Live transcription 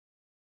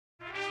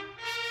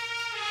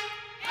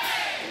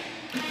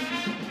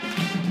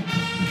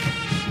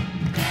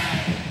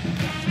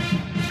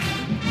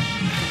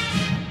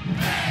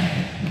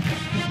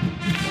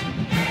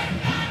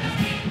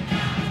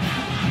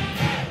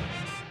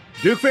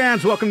Duke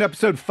fans, welcome to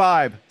episode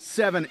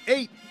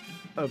 578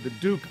 of the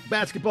Duke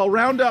Basketball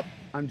Roundup.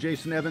 I'm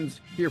Jason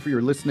Evans, here for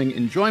your listening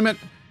enjoyment.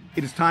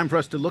 It is time for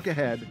us to look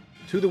ahead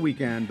to the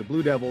weekend. The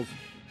Blue Devils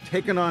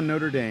taking on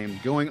Notre Dame,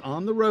 going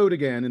on the road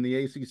again in the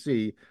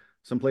ACC,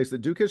 someplace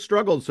that Duke has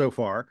struggled so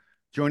far.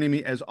 Joining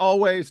me, as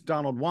always,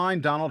 Donald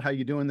Wine. Donald, how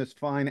you doing this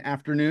fine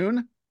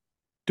afternoon?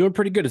 Doing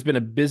pretty good. It's been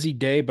a busy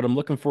day, but I'm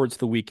looking forward to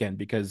the weekend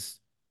because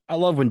I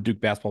love when Duke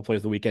basketball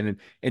plays the weekend.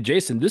 And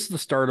Jason, this is the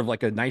start of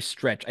like a nice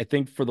stretch, I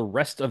think, for the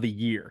rest of the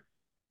year.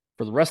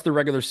 For the rest of the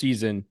regular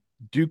season,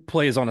 Duke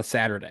plays on a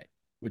Saturday,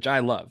 which I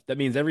love. That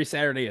means every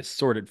Saturday is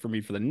sorted for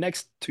me for the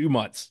next 2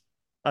 months.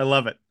 I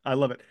love it. I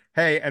love it.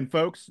 Hey, and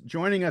folks,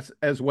 joining us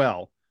as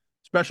well,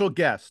 special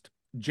guest,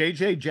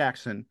 JJ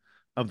Jackson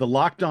of the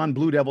Locked On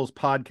Blue Devils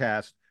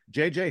podcast.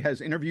 JJ has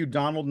interviewed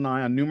Donald and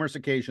I on numerous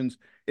occasions.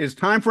 It is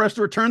time for us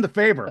to return the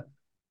favor.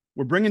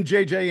 We're bringing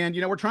JJ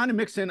in. We're trying to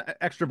mix in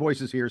extra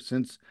voices here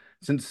since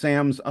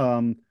Sam's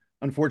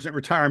unfortunate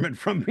retirement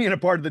from being a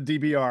part of the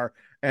DBR.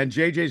 And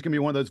JJ is going to be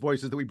one of those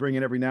voices that we bring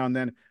in every now and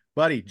then.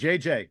 Buddy,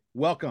 JJ,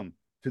 welcome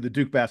to the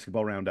Duke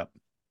Basketball Roundup.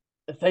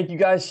 Thank you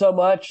guys so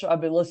much.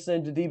 I've been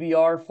listening to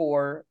DBR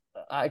for,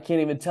 I can't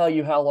even tell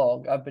you how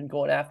long I've been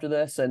going after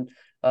this. And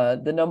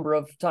the number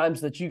of times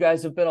that you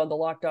guys have been on the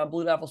Locked On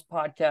Blue Devils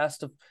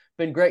podcast have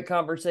been great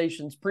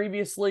conversations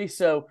previously.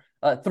 So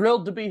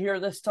thrilled to be here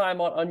this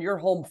time on your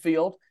home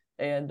field.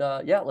 And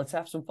let's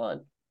have some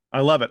fun.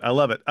 I love it. I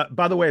love it.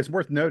 By the way, it's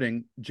worth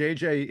noting,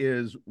 JJ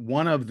is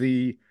one of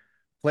the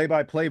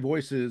play-by-play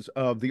voices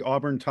of the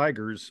Auburn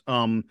Tigers.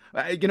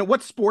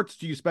 What sports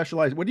do you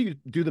specialize? What do you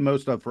do the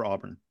most of for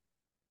Auburn?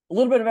 A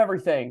little bit of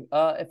everything.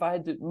 If I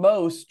had to,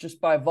 most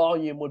just by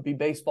volume would be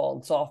baseball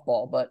and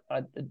softball, but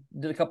I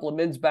did a couple of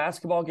men's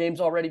basketball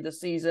games already this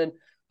season.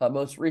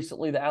 Most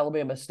recently, the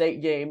Alabama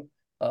State game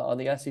on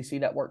the SEC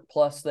Network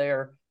Plus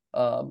there.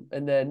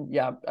 And then,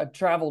 I've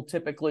traveled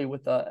typically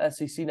with the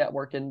SEC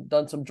Network and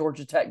done some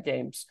Georgia Tech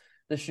games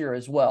this year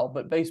as well.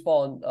 But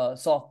baseball and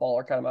softball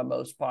are kind of my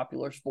most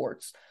popular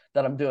sports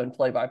that I'm doing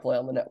play-by-play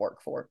on the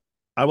network for.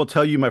 I will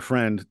tell you, my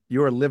friend,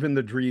 you are living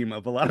the dream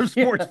of a lot of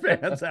sports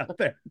fans out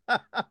there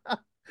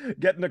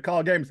getting to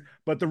call games.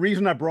 But the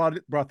reason I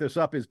brought this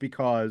up is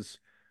because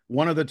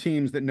one of the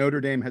teams that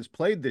Notre Dame has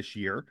played this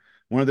year,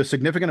 one of the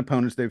significant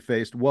opponents they've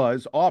faced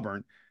was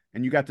Auburn,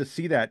 and you got to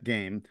see that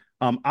game.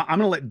 I'm going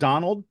to let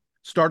Donald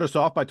start us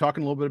off by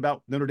talking a little bit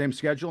about Notre Dame's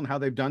schedule and how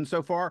they've done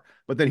so far,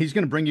 but then he's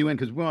going to bring you in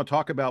because we want to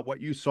talk about what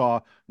you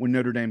saw when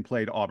Notre Dame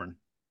played Auburn.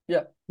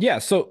 Yeah.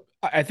 So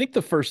I think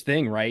the first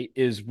thing, right,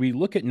 is we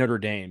look at Notre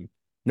Dame.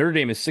 Notre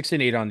Dame is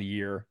 6-8 on the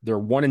year. They're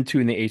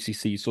 1-2 in the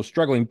ACC, so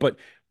struggling. But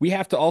we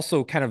have to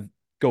also kind of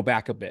go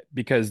back a bit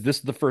because this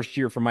is the first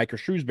year for Micah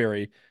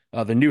Shrewsbury,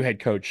 the new head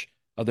coach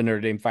of the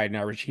Notre Dame Fighting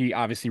Irish. He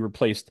obviously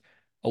replaced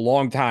a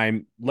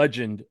longtime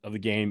legend of the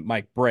game,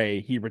 Mike Brey.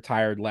 He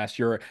retired last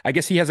year. I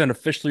guess he hasn't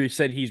officially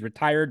said he's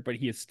retired, but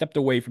he has stepped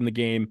away from the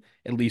game,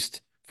 at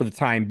least for the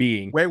time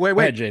being. Wait, Go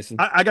ahead, Jason.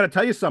 I got to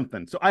tell you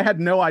something. So I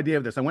had no idea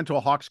of this. I went to a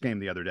Hawks game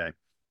the other day,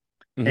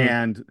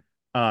 and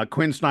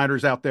Quinn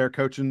Snyder's out there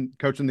coaching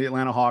the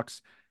Atlanta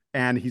Hawks,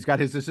 and he's got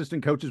his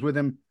assistant coaches with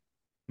him.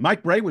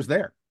 Mike Brey was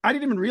there. I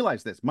didn't even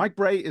realize this. Mike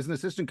Brey is an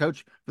assistant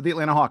coach for the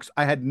Atlanta Hawks.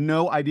 I had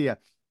no idea.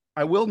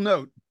 I will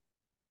note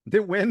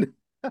that when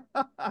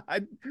I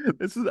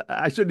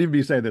shouldn't even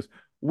be saying this.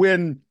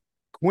 When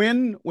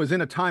Quinn was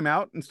in a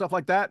timeout and stuff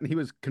like that, and he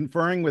was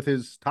conferring with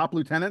his top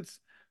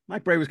lieutenants,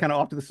 Mike Brey was kind of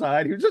off to the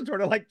side. He was just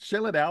sort of like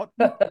chilling out.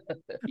 He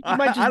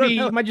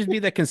might just be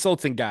that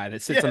consulting guy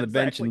that sits on the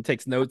bench and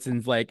takes notes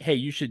and is like, hey,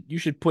 you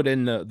should put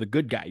in the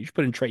good guy. You should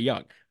put in Trae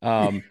Young.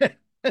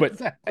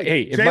 But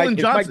hey,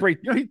 if Mike Brey,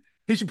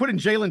 he should put in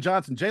Jalen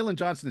Johnson. Jalen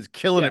Johnson is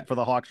killing it for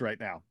the Hawks right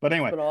now. But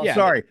anyway, awesome.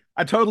 Sorry,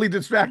 I totally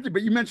distracted.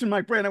 But you mentioned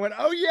Mike Brey, and I went,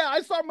 "Oh yeah,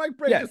 I saw Mike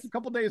Brey just a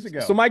couple days ago."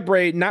 So Mike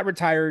Brey, not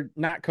retired,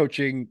 not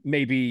coaching.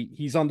 Maybe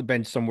he's on the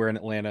bench somewhere in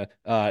Atlanta,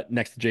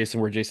 next to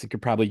Jason, where Jason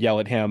could probably yell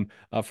at him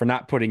for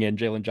not putting in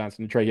Jalen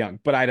Johnson and Trae Young.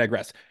 But I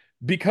digress.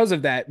 Because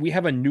of that, we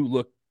have a new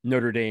look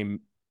Notre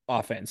Dame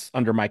offense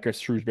under Micah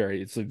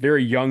Shrewsbury. It's a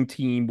very young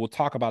team. We'll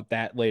talk about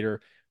that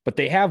later. But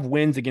they have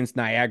wins against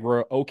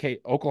Niagara,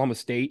 Oklahoma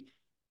State,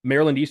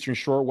 Maryland Eastern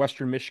Shore,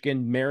 Western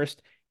Michigan, Marist,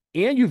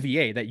 and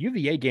UVA. That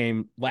UVA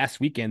game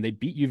last weekend, they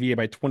beat UVA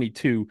by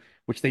 22,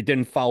 which they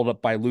didn't follow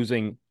up by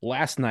losing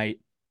last night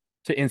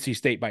to NC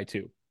State by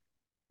 2.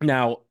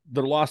 Now,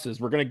 the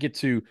losses, we're going to get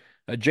to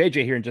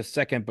JJ here in just a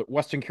second, but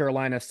Western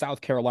Carolina, South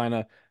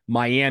Carolina,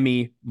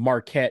 Miami,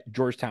 Marquette,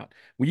 Georgetown.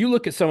 When you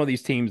look at some of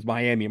these teams,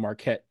 Miami,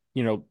 Marquette,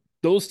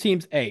 those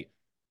teams, ain't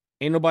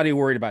nobody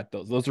worried about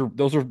those.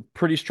 Those are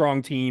pretty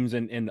strong teams,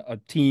 and a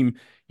team,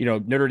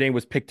 Notre Dame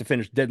was picked to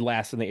finish dead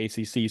last in the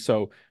ACC.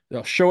 So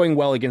showing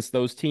well against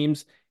those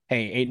teams,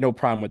 hey, ain't no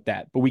problem with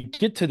that. But we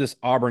get to this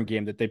Auburn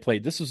game that they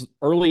played. This was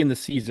early in the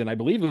season. I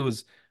believe it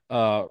was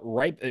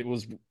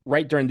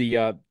right during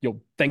the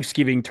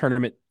Thanksgiving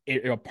tournament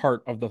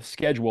part of the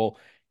schedule,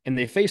 and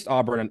they faced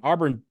Auburn, and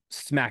Auburn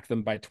smacked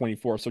them by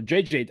 24. So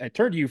JJ, I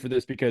turned to you for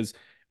this because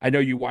I know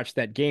you watched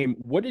that game.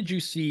 What did you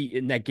see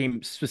in that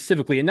game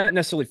specifically, and not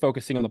necessarily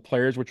focusing on the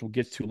players, which we'll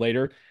get to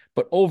later,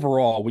 but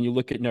overall, when you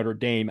look at Notre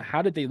Dame,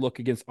 how did they look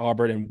against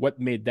Auburn, and what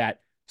made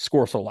that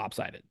score so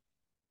lopsided?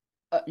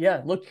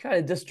 Yeah, looked kind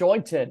of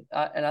disjointed,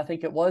 and I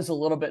think it was a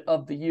little bit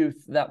of the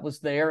youth that was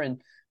there.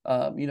 And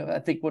I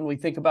think when we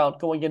think about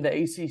going into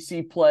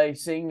ACC play,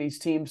 seeing these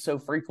teams so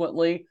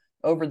frequently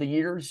over the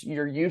years,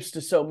 you're used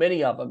to so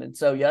many of them. And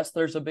so, yes,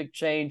 there's a big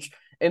change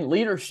in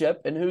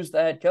leadership and who's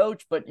the head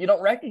coach, but you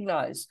don't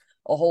recognize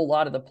a whole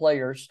lot of the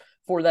players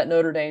for that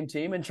Notre Dame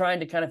team, and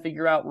trying to kind of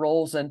figure out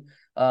roles and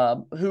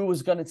who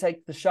was going to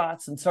take the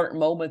shots in certain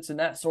moments and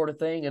that sort of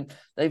thing. And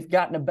they've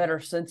gotten a better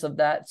sense of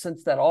that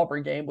since that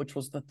Auburn game, which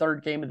was the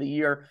third game of the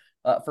year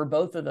for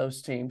both of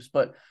those teams.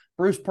 But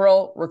Bruce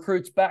Pearl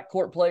recruits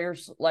backcourt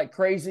players like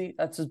crazy.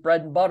 That's his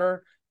bread and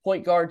butter.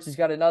 Point guards, he's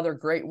got another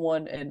great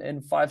one,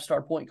 and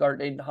five-star point guard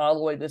Aiden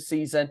Holloway this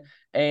season.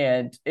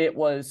 And it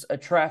was a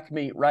track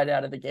meet right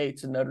out of the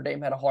gates, and Notre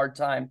Dame had a hard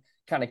time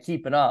kind of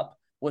keeping up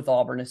with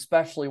Auburn,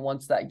 especially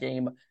once that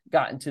game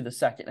got into the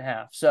second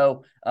half.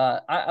 So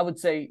I would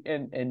say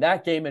in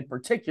that game in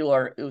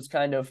particular, it was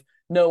kind of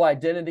no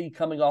identity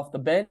coming off the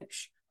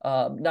bench,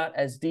 not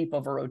as deep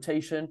of a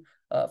rotation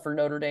for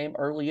Notre Dame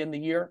early in the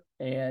year.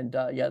 And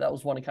that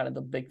was one of kind of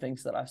the big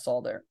things that I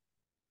saw there.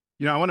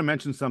 I want to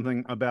mention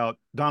something about,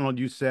 Donald,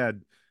 you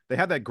said they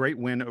had that great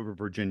win over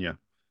Virginia,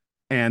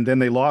 and then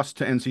they lost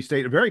to NC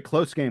State, a very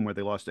close game where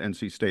they lost to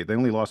NC State. They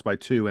only lost by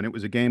 2, and it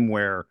was a game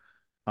where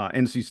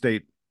NC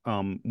State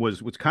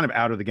was kind of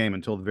out of the game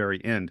until the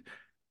very end.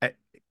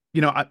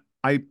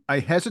 I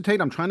hesitate.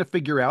 I'm trying to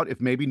figure out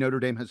if maybe Notre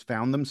Dame has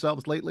found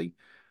themselves lately.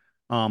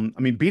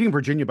 Beating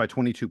Virginia by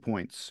 22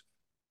 points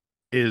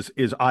is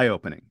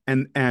eye-opening,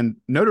 and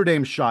Notre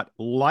Dame shot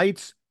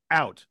lights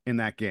out in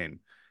that game,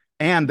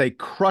 and they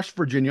crushed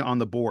Virginia on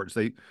the boards.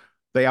 They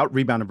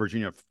out-rebounded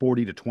Virginia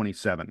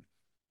 40-27.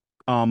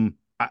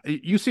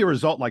 You see a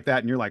result like that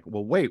and you're like,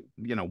 well, wait,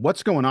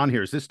 what's going on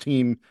here? Is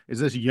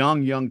this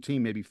young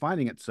team maybe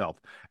finding itself?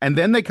 And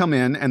then they come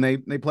in and they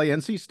play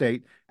NC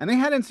State, and they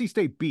had NC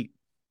State beat.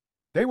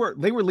 They were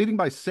leading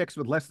by 6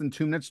 with less than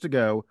 2 minutes to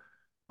go.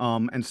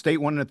 And State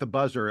won it at the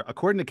buzzer.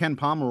 According to Ken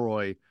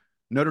Pomeroy,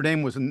 Notre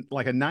Dame was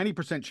like a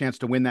 90% chance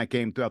to win that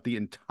game throughout the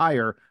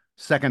entire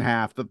second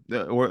half,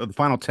 or the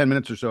final 10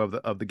 minutes or so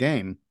of the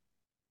game.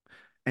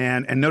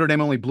 And Notre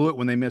Dame only blew it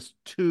when they missed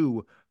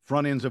 2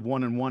 front ends of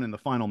 1-and-1 in the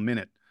final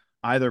minute,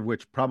 either of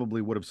which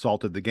probably would have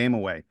salted the game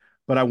away.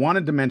 But I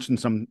wanted to mention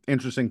some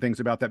interesting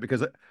things about that,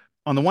 because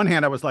on the one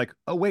hand, I was like,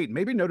 oh, wait,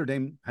 maybe Notre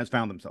Dame has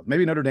found themselves.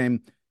 Maybe Notre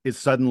Dame is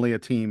suddenly a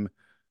team,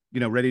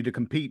 ready to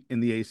compete in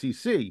the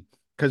ACC,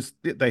 because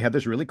they had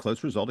this really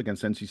close result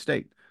against NC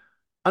State.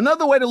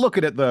 Another way to look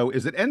at it, though,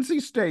 is that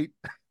NC State,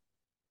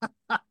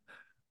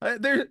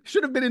 they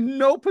should have been in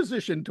no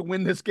position to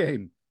win this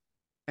game.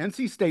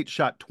 NC State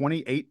shot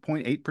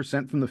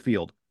 28.8% from the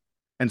field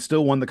and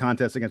still won the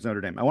contest against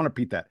Notre Dame. I want to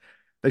repeat that.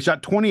 They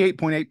shot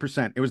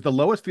 28.8%. It was the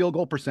lowest field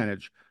goal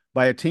percentage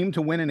by a team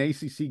to win an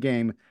ACC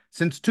game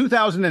since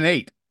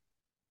 2008.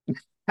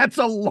 That's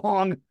a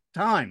long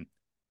time.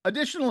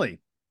 Additionally,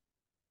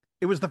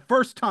 it was the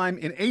first time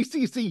in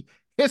ACC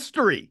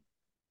history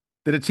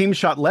that a team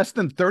shot less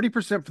than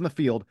 30% from the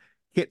field,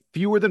 hit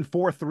fewer than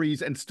 4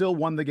 threes, and still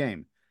won the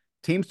game.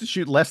 Teams to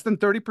shoot less than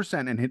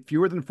 30% and hit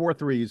fewer than 4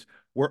 threes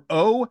were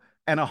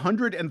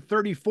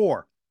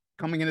 0-134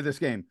 coming into this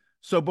game.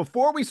 So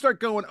before we start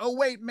going, oh,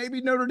 wait,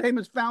 maybe Notre Dame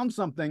has found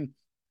something,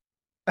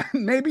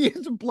 maybe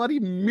it's a bloody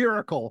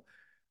miracle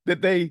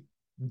that they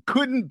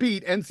couldn't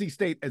beat NC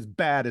State as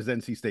bad as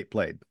NC State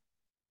played.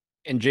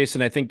 And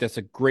Jason, I think that's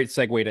a great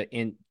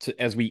segue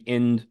as we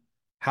end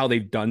how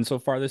they've done so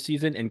far this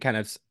season, and kind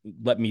of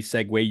let me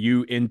segue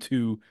you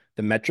into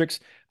the metrics.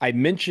 I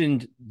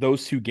mentioned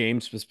those 2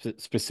 games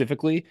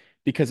specifically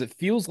because it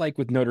feels like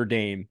with Notre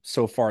Dame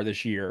so far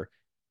this year,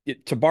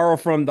 to borrow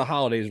from the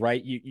holidays,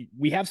 right?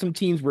 We have some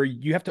teams where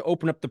you have to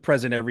open up the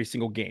present every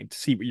single game to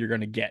see what you're going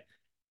to get.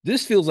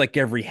 This feels like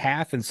every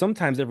half and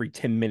sometimes every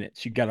 10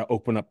 minutes, you got to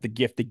open up the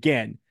gift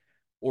again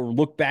or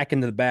look back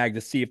into the bag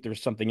to see if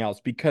there's something else.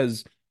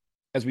 Because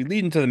as we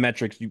lead into the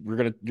metrics, you're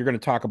gonna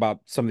talk about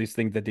some of these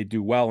things that they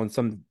do well and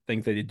some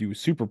things that they do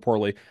super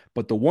poorly.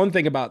 But the one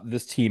thing about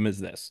this team is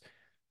this: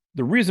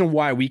 the reason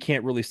why we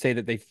can't really say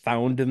that they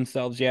found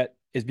themselves yet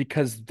is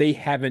because they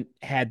haven't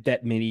had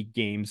that many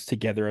games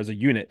together as a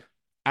unit.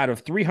 Out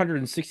of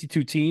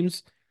 362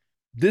 teams,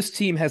 this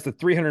team has the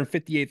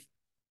 358th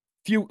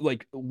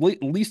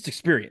least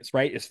experience,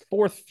 right? It's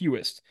 4th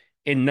fewest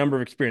in number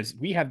of experience.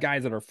 We have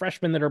guys that are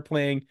freshmen that are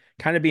playing,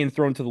 kind of being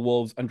thrown to the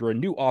wolves under a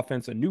new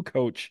offense, a new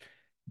coach.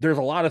 There's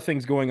a lot of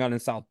things going on in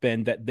South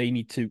Bend that they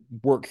need to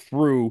work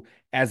through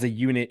as a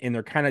unit, and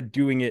they're kind of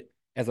doing it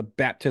as a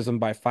baptism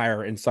by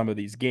fire in some of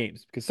these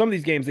games, because some of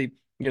these games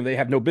they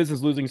have no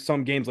business losing.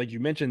 Some games, like you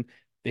mentioned,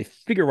 they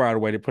figure out a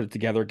way to put it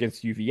together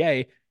against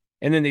UVA,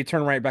 and then they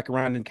turn right back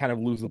around and kind of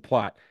lose the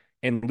plot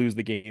and lose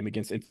the game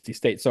against NC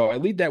State. So I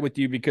leave that with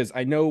you because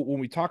I know when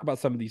we talk about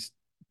some of these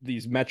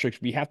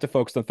metrics, we have to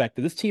focus on the fact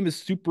that this team is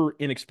super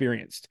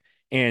inexperienced.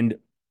 And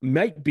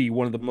might be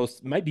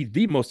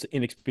the most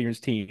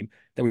inexperienced team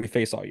that we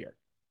face all year.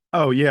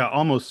 Oh yeah,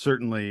 almost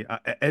certainly.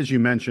 As you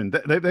mentioned,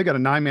 they got a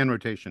 9-man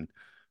rotation.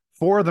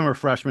 4 of them are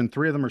freshmen,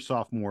 3 of them are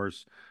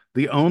sophomores.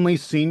 The only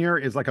senior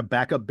is like a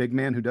backup big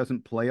man who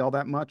doesn't play all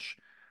that much.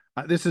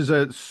 This is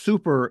a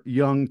super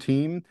young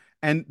team,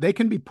 and they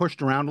can be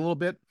pushed around a little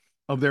bit.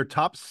 Of their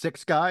top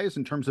 6 guys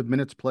in terms of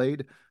minutes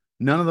played,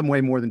 none of them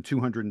weigh more than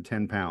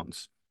 210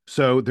 pounds.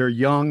 So they're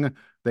young,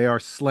 they are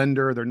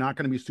slender, they're not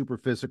going to be super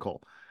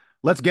physical.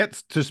 Let's get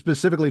to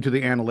specifically to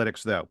the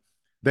analytics, though.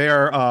 They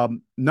are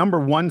number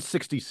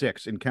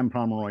 166 in Ken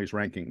Pomeroy's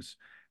rankings.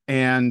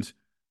 And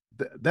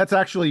that's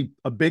actually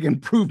a big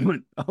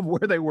improvement of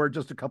where they were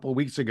just a couple of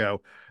weeks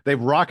ago.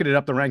 They've rocketed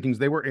up the rankings.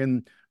 They were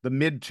in the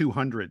mid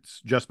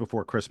 200s just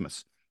before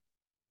Christmas.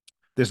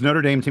 This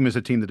Notre Dame team is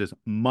a team that is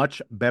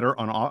much better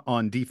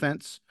on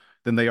defense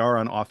than they are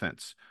on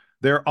offense.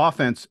 Their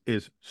offense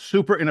is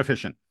super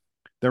inefficient.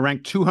 They're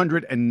ranked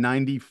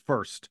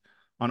 291st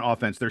on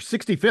offense. They're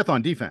 65th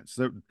on defense.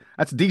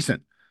 That's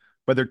decent,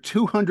 but they're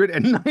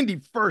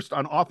 291st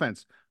on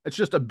offense. It's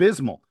just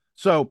abysmal.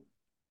 So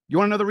you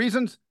want to know the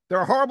reasons?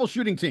 They're a horrible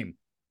shooting team.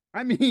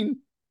 I mean,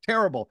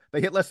 terrible. They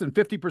hit less than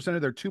 50%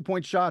 of their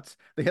 2-point shots.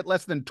 They hit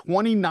less than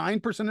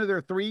 29% of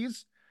their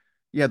threes.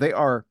 Yeah, they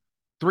are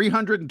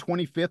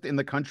 325th in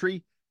the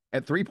country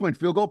at 3-point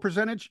field goal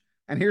percentage.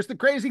 And here's the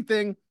crazy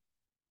thing.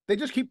 They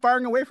just keep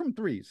firing away from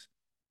threes.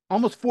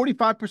 Almost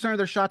 45% of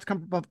their shots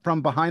come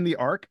from behind the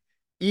arc,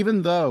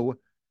 even though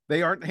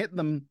they aren't hitting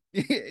them.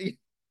 You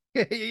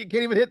can't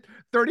even hit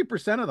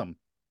 30% of them.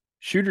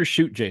 Shooters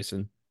shoot,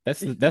 Jason.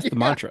 That's the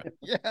mantra.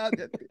 Yeah.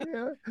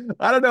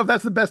 I don't know if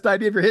that's the best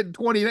idea if you're hitting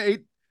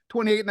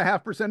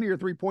 28.5% of your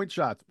 3-point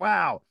shots.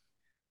 Wow.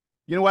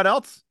 You know what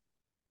else?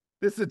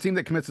 This is a team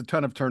that commits a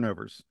ton of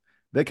turnovers.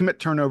 They commit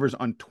turnovers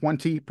on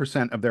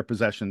 20% of their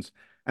possessions.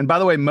 And by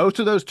the way, most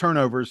of those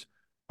turnovers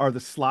are the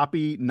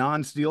sloppy,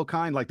 non-steal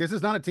kind. Like, this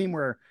is not a team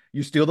where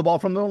you steal the ball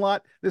from them a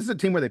lot. This is a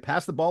team where they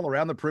pass the ball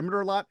around the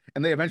perimeter a lot,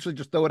 and they eventually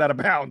just throw it out of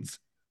bounds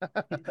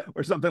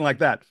or something like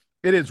that.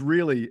 It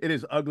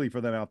is ugly for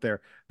them out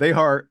there. They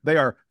are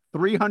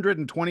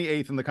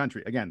 328th in the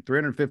country. Again,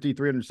 350,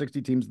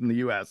 360 teams in the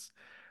U.S.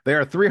 They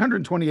are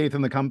 328th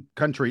in the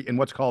country in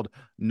what's called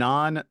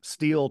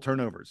non-steal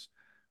turnovers.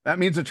 That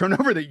means a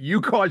turnover that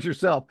you cause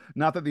yourself,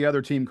 not that the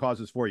other team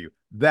causes for you.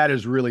 That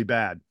is really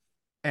bad.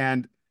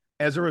 And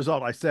as a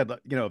result, I said,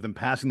 of them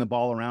passing the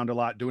ball around a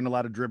lot, doing a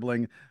lot of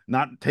dribbling,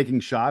 not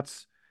taking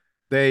shots,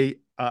 they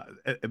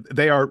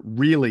are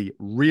really,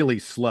 really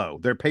slow.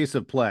 Their pace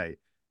of play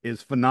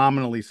is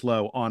phenomenally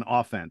slow on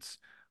offense.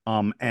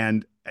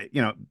 And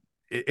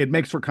it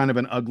makes for kind of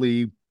an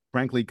ugly,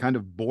 frankly, kind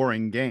of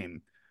boring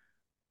game.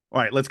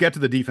 All right, let's get to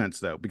the defense,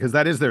 though, because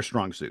that is their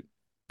strong suit.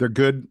 They're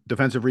good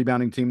defensive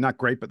rebounding team, not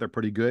great, but they're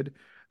pretty good.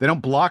 They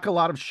don't block a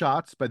lot of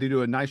shots, but they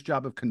do a nice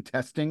job of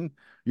contesting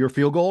your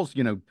field goals.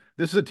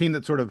 This is a team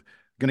that's sort of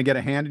going to get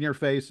a hand in your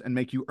face and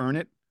make you earn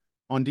it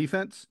on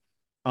defense.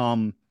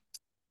 And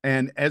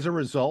as a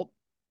result,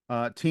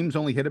 teams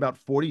only hit about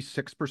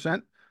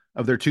 46%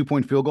 of their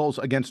 2-point field goals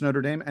against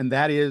Notre Dame. And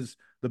that is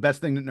the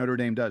best thing that Notre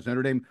Dame does.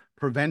 Notre Dame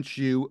prevents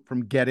you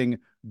from getting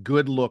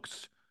good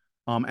looks.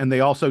 And they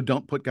also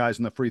don't put guys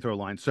in the free throw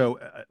line. So,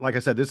 like I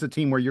said, this is a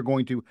team where you're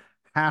going to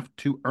have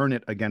to earn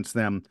it against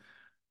them.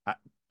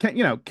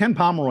 Ken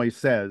Pomeroy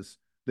says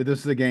that this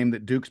is a game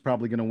that Duke's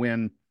probably going to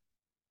win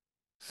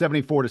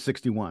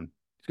 74-61.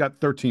 He's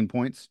got 13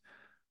 points.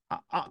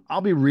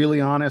 I'll be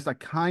really honest. I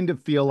kind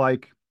of feel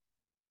like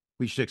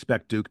we should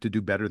expect Duke to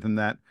do better than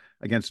that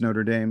against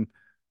Notre Dame.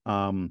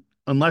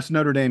 Unless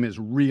Notre Dame is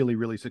really,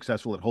 really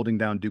successful at holding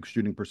down Duke's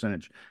shooting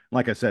percentage.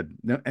 Like I said,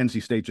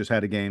 NC State just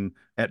had a game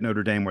at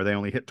Notre Dame where they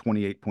only hit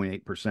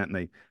 28.8%, and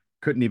they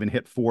couldn't even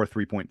hit 4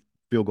 3-point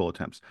field goal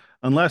attempts.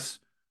 Unless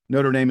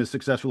Notre Dame is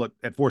successful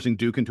at forcing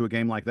Duke into a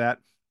game like that,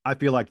 I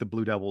feel like the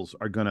Blue Devils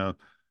are going to,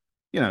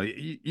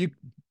 you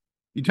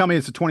tell me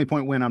it's a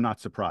 20-point win, I'm not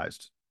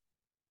surprised.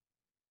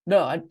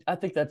 No, I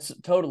think that's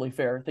totally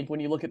fair. I think when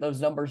you look at those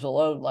numbers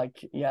alone,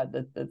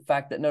 the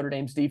fact that Notre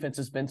Dame's defense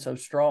has been so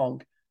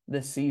strong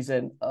this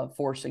season,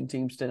 forcing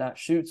teams to not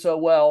shoot so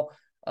well,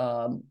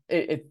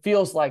 it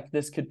feels like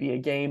this could be a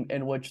game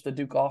in which the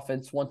Duke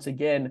offense once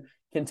again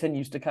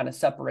continues to kind of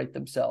separate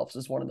themselves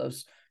as one of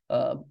those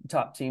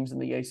top teams in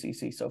the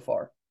ACC so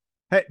far.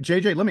 Hey,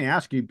 JJ, let me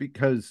ask you,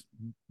 because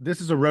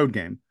this is a road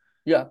game.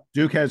 Yeah.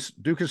 Duke has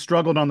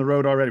struggled on the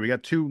road already.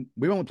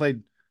 We've only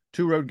played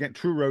true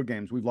road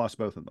games. We've lost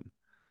both of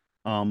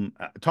them.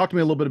 Talk to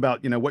me a little bit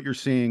about, what you're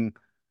seeing.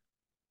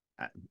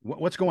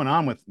 What's going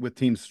on with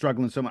teams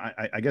struggling so much?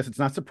 I guess it's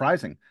not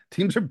surprising.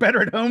 Teams are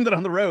better at home than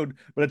on the road,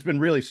 but it's been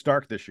really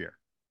stark this year.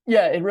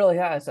 Yeah, it really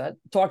has. I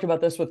talked about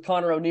this with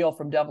Connor O'Neill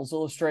from Devils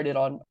Illustrated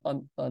on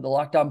the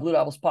Locked On Blue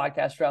Devils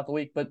podcast throughout the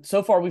week. But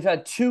so far, we've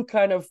had 2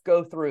 kind of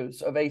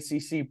go-throughs of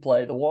ACC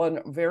play. The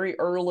one very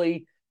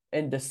early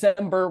in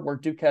December where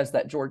Duke has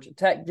that Georgia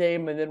Tech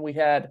game. And then we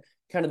had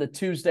kind of the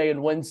Tuesday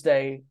and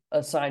Wednesday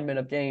assignment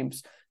of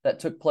games that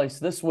took place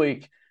this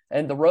week.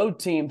 And the road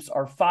teams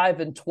are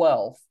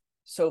 5-12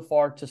 so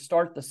far to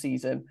start the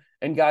season.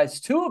 And guys,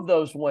 two of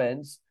those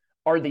wins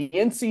are the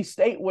NC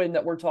State win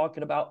that we're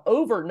talking about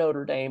over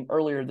Notre Dame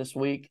earlier this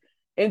week.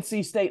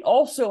 NC State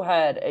also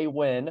had a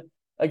win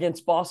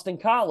against Boston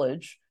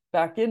College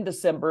back in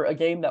December, a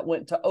game that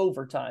went to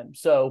overtime.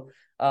 So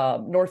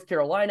North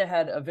Carolina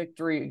had a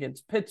victory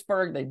against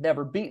Pittsburgh. They've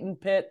never beaten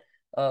Pitt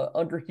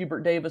under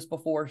Hubert Davis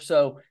before.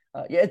 So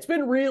yeah, it's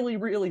been really,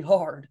 really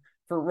hard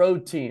for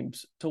road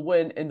teams to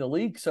win in the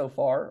league so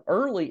far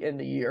early in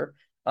the year.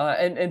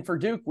 And for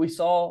Duke, we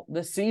saw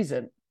this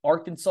season,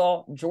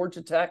 Arkansas,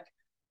 Georgia Tech,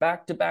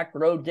 back-to-back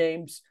road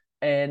games,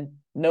 and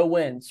no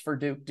wins for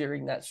Duke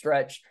during that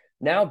stretch.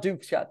 Now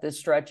Duke's got this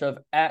stretch of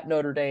at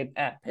Notre Dame,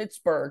 at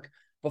Pittsburgh,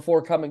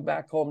 before coming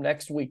back home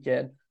next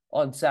weekend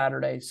on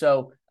Saturday.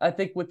 So I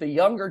think with the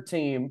younger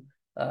team,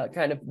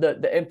 kind of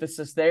the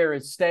emphasis there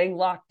is staying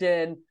locked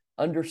in,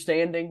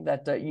 understanding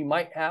that you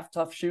might have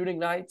tough shooting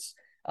nights,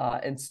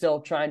 and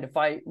still trying to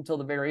fight until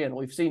the very end.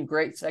 We've seen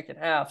great second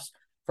halves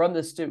from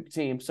this Duke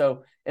team.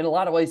 So in a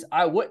lot of ways,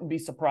 I wouldn't be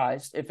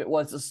surprised if it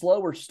was a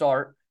slower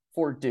start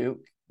for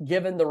Duke,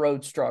 given the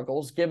road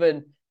struggles,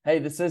 given, hey,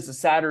 this is a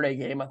Saturday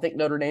game. I think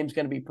Notre Dame's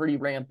going to be pretty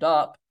ramped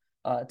up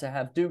to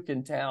have Duke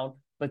in town.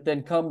 But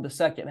then come the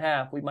second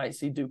half, we might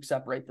see Duke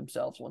separate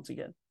themselves once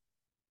again.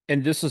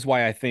 And this is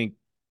why I think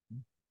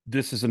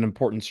this is an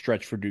important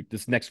stretch for Duke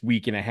this next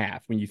week and a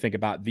half, when you think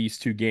about these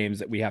two games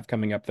that we have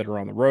coming up that are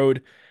on the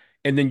road.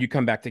 And then you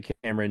come back to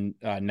Cameron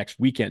next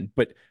weekend.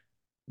 But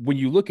when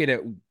you look at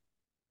it,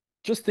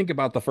 just think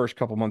about the first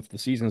couple months of the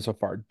season so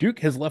far. Duke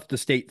has left the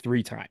state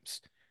 3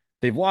 times.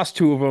 They've lost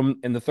 2 of them,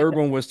 and the third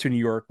one was to New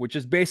York, which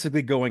is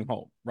basically going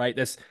home, right?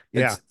 That's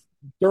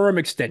Durham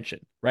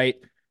extension, right?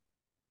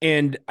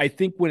 And I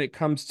think when it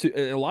comes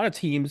to a lot of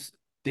teams,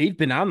 they've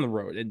been on the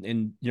road,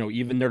 and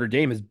even Notre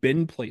Dame has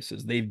been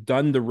places. They've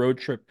done the road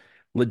trip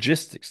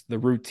logistics, the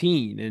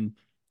routine,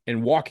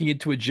 and walking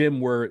into a gym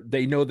where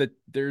they know that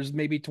there's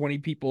maybe 20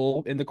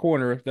 people in the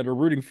corner that are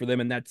rooting for them,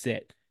 and that's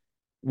it.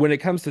 When it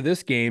comes to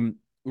this game,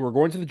 we're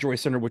going to the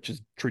Joyce Center, which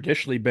has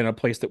traditionally been a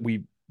place that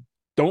we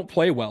don't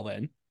play well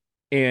in.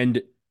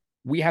 And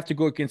we have to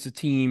go against a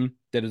team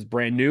that is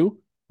brand new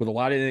with a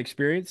lot of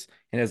inexperience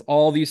and has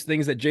all these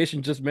things that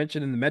Jason just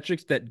mentioned in the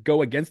metrics that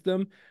go against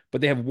them. But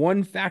they have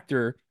one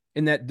factor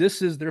in that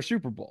this is their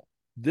Super Bowl.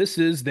 This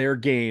is their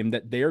game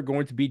that they are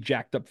going to be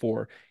jacked up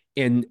for.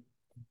 And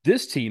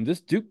this team, this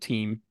Duke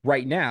team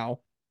right now,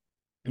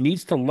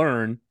 needs to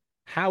learn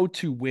how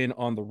to win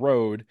on the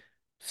road,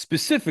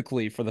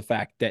 specifically for the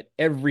fact that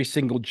every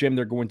single gym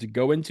they're going to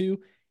go into,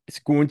 it's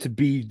going to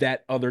be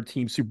that other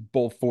team Super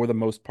Bowl for the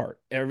most part.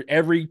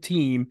 Every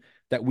team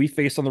that we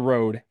face on the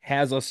road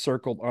has us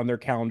circled on their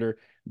calendar.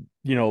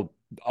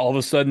 All of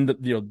a sudden,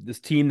 this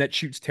team that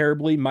shoots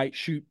terribly might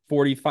shoot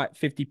 45,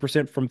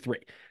 50% from 3.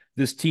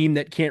 This team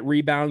that can't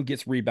rebound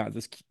gets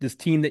rebounds. This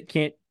team that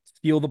can't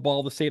steal the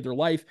ball to save their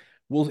life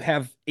will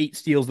have 8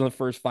 steals in the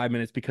first 5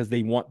 minutes because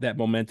they want that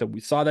momentum. We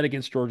saw that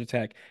against Georgia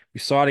Tech. We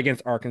saw it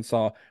against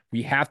Arkansas.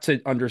 We have to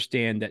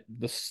understand that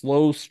the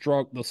slow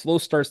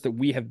starts that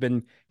we have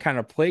been kind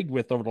of plagued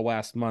with over the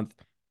last month,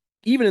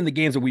 even in the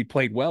games that we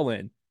played well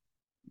in,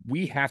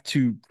 we have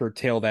to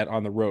curtail that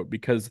on the road,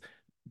 because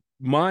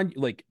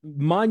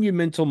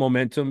monumental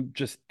momentum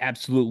just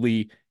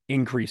absolutely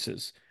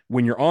increases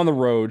when you're on the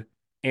road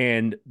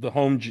and the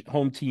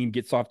home team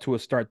gets off to a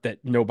start that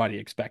nobody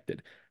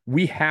expected.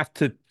 We have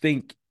to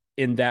think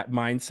in that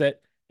mindset,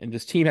 and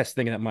this team has to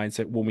think in that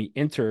mindset when we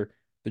enter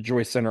the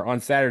Joyce Center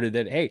on Saturday,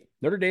 that, hey,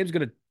 Notre Dame's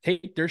going to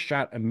take their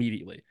shot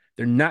immediately.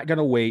 They're not going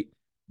to wait,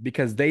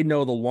 because they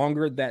know the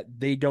longer that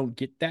they don't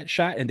get that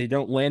shot and they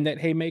don't land that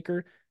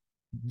haymaker,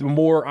 the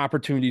more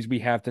opportunities we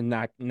have to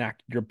knock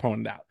your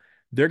opponent out.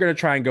 They're going to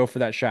try and go for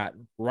that shot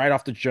right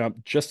off the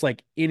jump, just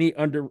like any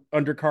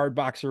undercard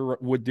boxer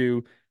would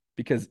do,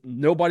 because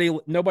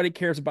nobody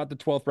cares about the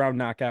 12th round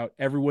knockout.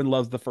 Everyone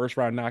loves the first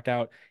round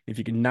knockout. If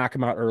you can knock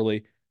them out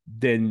early,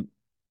 then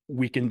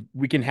we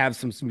can have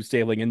some smooth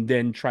sailing and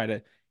then try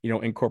to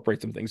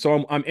incorporate some things.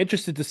 So I'm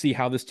interested to see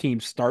how this team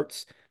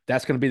starts.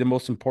 That's going to be the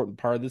most important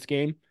part of this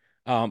game.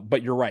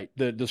 But you're right.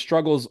 The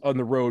struggles on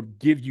the road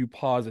give you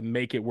pause and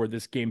make it where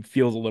this game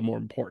feels a little more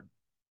important.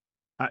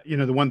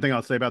 The one thing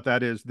I'll say about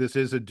that is this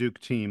is a Duke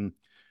team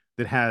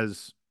that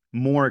has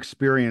more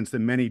experience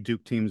than many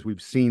Duke teams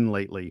we've seen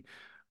lately.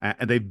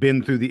 And they've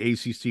been through the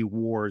ACC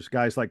wars.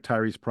 Guys like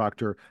Tyrese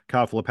Proctor,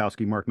 Kyle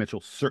Filipowski, Mark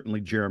Mitchell,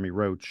 certainly Jeremy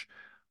Roach,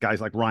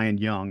 guys like Ryan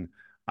Young.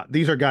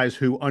 These are guys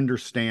who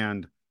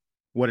understand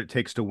what it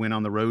takes to win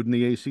on the road in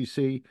the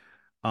ACC.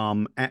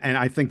 And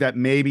I think that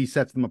maybe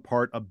sets them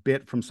apart a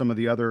bit from some of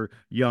the other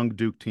young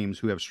Duke teams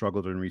who have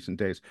struggled in recent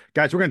days.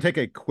 Guys, we're going to take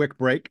a quick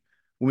break.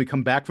 When we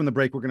come back from the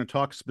break, we're going to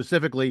talk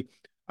specifically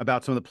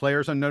about some of the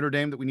players on Notre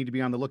Dame that we need to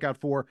be on the lookout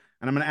for.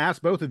 And I'm going to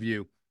ask both of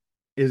you,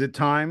 is it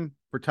time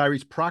for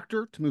Tyrese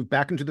Proctor to move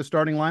back into the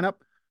starting lineup,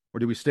 or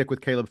do we stick with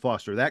Caleb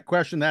Foster? That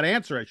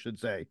answer, I should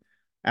say,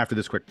 after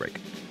this quick break.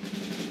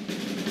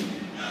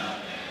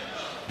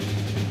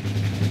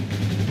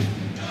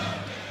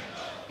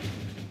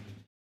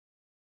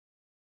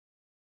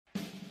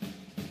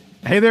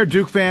 Hey there,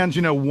 Duke fans.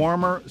 You know,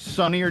 warmer,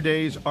 sunnier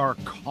days are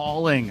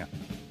calling.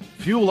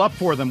 Fuel up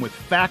for them with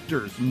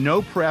Factor's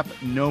no prep,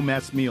 no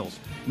mess meals.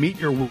 Meet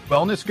your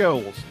wellness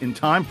goals in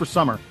time for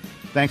summer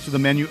thanks to the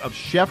menu of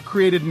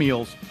chef-created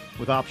meals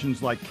with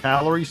options like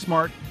Calorie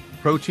Smart,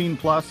 Protein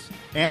Plus,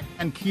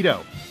 and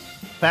Keto.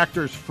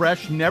 Factor's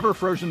fresh, never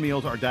frozen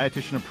meals are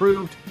dietitian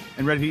approved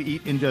and ready to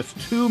eat in just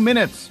 2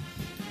 minutes.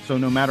 So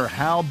no matter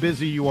how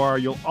busy you are,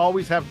 you'll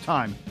always have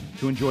time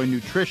to enjoy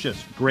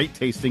nutritious, great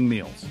tasting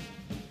meals.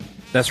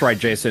 That's right,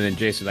 Jason. And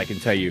Jason, I can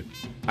tell you,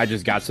 I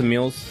just got some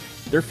meals.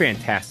 They're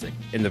fantastic.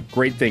 And the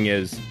great thing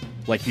is,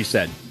 like you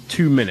said,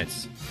 2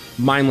 minutes.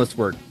 Mindless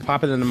work.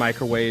 Pop it in the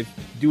microwave,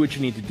 do what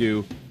you need to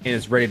do, and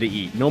it's ready to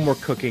eat. No more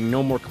cooking,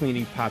 no more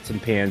cleaning pots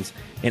and pans.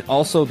 And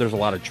also, there's a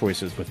lot of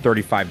choices with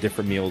 35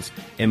 different meals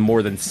and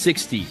more than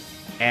 60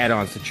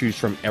 add-ons to choose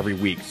from every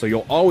week. So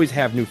you'll always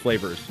have new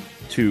flavors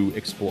to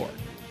explore.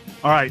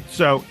 All right,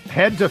 so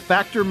head to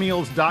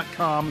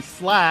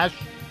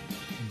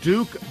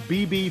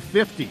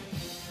factormeals.com/DukeBB50.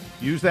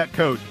 Use that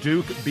code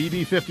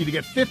DukeBB50 to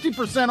get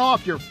 50%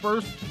 off your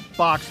first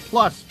box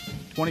plus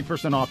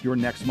 20% off your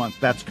next month.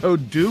 That's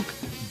code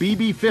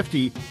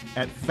DukeBB50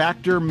 at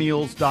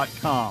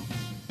factormeals.com.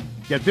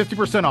 Get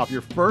 50% off your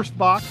first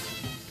box,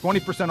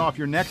 20% off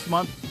your next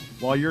month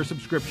while your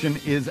subscription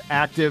is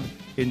active.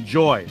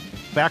 Enjoy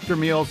Factor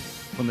Meals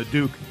from the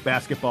Duke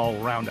Basketball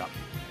Roundup.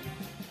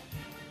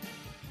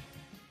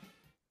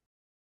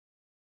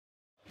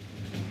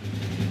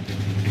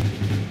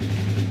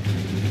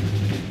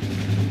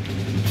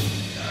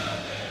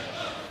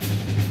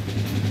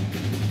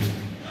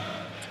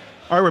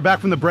 All right, we're back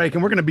from the break,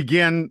 and we're going to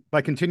begin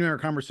by continuing our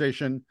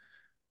conversation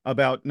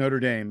about Notre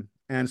Dame.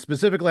 And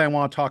specifically, I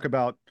want to talk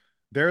about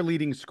their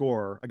leading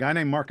scorer, a guy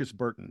named Marcus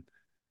Burton.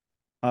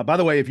 By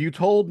the way, if you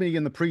told me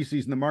in the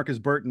preseason that Marcus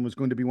Burton was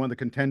going to be one of the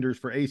contenders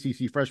for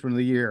ACC Freshman of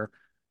the Year,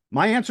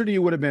 my answer to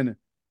you would have been,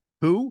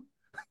 who?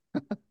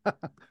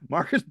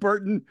 Marcus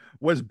Burton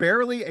was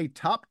barely a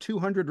top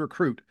 200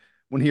 recruit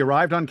when he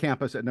arrived on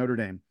campus at Notre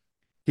Dame.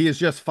 He is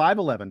just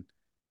 5'11".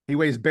 He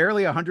weighs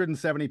barely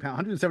 170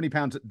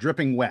 pounds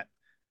dripping wet.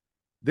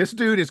 This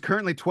dude is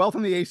currently 12th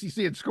in the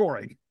ACC in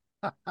scoring.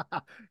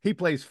 He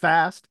plays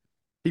fast.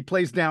 He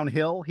plays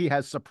downhill. He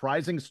has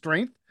surprising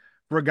strength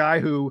for a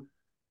guy who,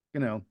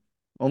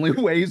 only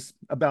weighs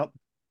about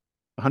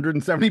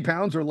 170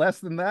 pounds or less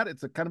than that.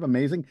 It's kind of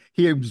amazing.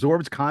 He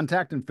absorbs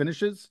contact and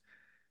finishes.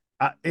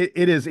 He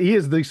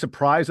is the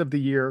surprise of the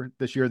year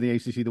this year in the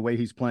ACC, the way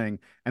he's playing.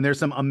 And there's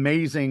some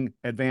amazing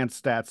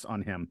advanced stats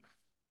on him.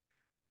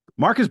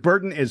 Marcus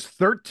Burton is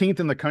 13th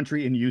in the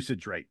country in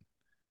usage rate.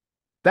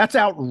 That's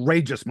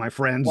outrageous, my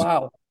friends.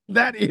 Wow.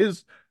 That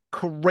is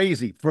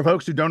crazy. For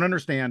folks who don't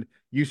understand,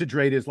 usage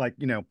rate is like,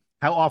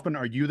 how often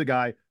are you the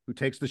guy who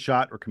takes the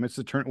shot or commits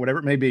the turn, whatever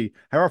it may be?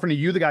 How often are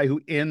you the guy who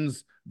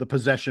ends the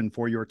possession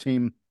for your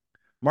team?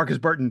 Marcus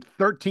Burton,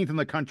 13th in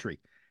the country.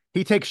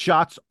 He takes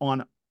shots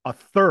on a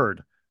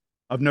third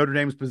of Notre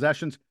Dame's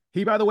possessions.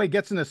 He, by the way,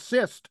 gets an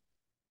assist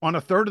on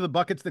a third of the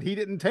buckets that he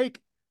didn't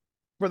take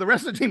for the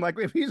rest of the team. Like,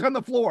 if he's on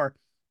the floor,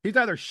 he's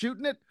either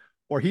shooting it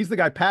or he's the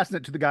guy passing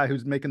it to the guy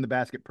who's making the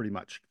basket pretty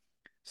much.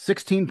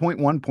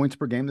 16.1 points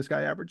per game, this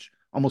guy averaged.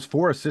 Almost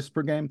 4 assists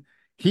per game.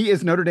 He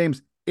is Notre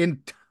Dame's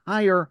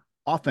entire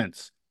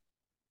offense.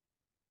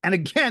 And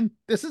again,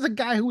 this is a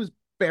guy who was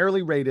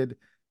barely rated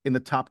in the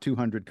top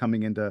 200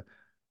 coming into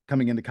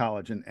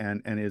college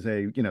and is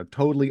a,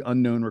 totally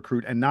unknown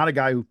recruit and not a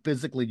guy who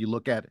physically you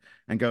look at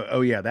and go,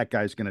 oh yeah, that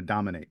guy's going to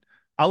dominate.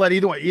 I'll let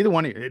either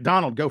one,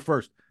 Donald, go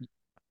first.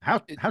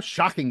 How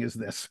shocking is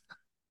this?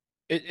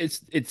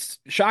 It's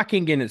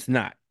shocking and it's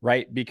not,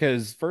 right?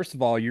 Because first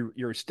of all,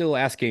 you're still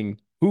asking,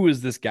 who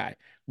is this guy?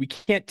 We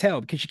can't tell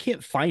because you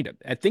can't find him.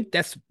 I think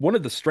that's one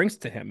of the strengths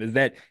to him is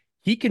that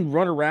he can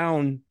run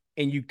around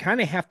and you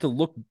kind of have to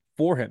look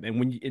for him.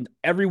 And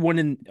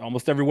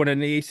almost everyone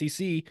in the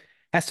ACC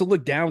has to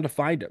look down to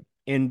find him.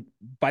 And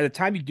by the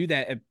time you do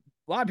that, a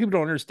lot of people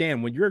don't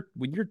understand when you're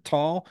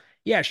tall.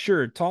 Yeah,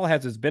 sure, tall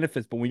has its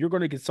benefits, but when you're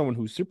going to get someone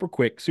who's super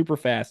quick, super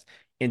fast,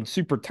 and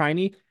super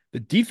tiny, the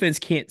defense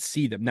can't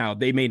see them. Now,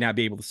 they may not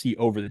be able to see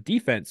over the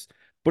defense,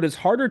 but it's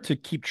harder to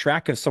keep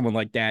track of someone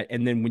like that.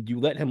 And then when you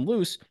let him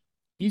loose,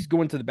 he's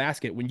going to the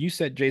basket. When you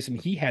said, Jason,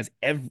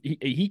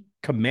 he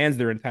commands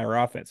their entire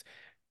offense.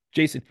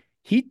 Jason,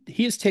 he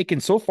has taken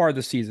so far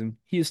this season,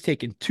 he has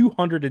taken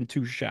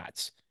 202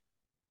 shots.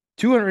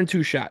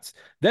 202 shots.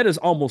 That is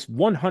almost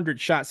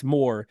 100 shots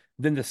more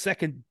than the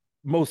second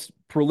most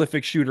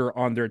prolific shooter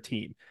on their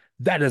team.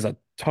 That is a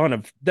ton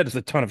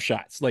of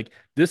shots. Like,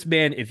 this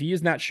man, if he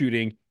is not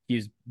shooting,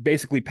 he's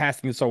basically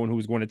passing to someone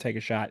who's going to take a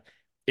shot.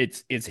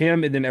 It's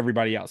him and then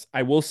everybody else.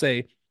 I will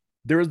say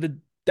there is the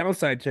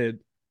downside to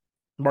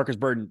Marcus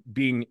Burton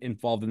being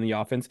involved in the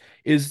offense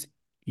is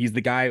he's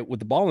the guy with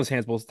the ball in his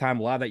hands most of the time.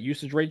 A lot of that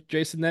usage rate,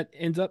 Jason, that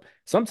ends up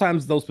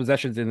sometimes those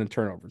possessions and then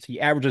turnovers. He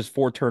averages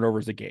 4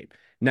 turnovers a game.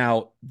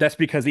 Now, that's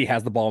because he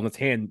has the ball in his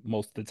hand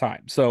most of the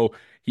time. So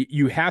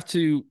you have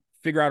to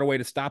figure out a way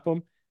to stop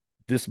him.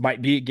 this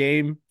might be a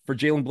game for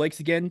Jalen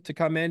Blakes again to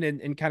come in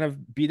and kind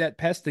of be that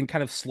pest and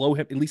kind of slow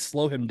him, at least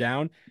slow him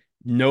down.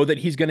 Know that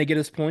he's going to get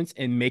his points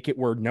and make it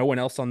where no one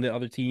else on the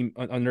other team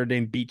on Notre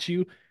Dame beats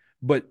you.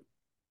 But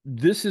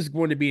this is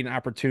going to be an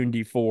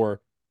opportunity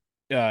for,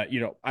 I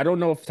don't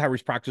know if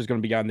Tyrese Proctor is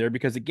going to be on there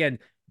because, again,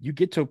 you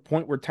get to a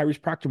point where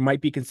Tyrese Proctor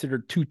might be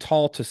considered too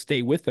tall to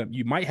stay with him.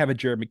 You might have a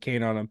Jared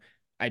McCain on him.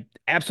 I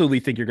absolutely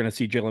think you're going to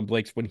see Jalen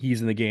Blakes when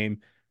he's in the game,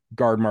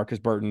 guard Marcus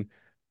Burton.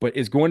 But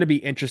it's going to be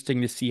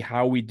interesting to see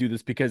how we do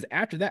this because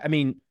after that, I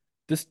mean,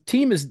 this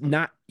team is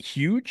not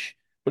huge,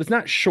 but it's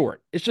not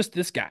short. It's just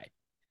this guy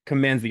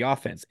commands the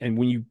offense. And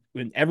when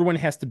everyone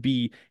has to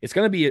be, it's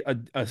going to be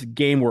a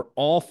game where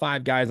all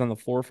 5 guys on the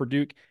floor for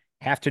Duke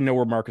have to know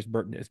where Marcus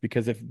Burton is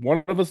because if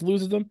one of us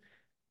loses him,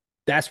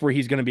 that's where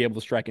he's going to be able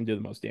to strike and do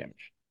the most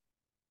damage.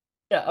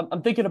 Yeah,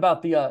 I'm thinking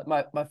about the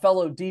my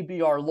fellow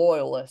DBR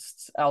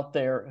loyalists out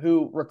there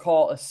who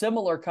recall a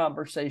similar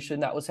conversation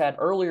that was had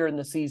earlier in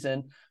the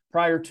season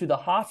prior to the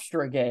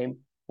Hofstra game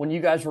when you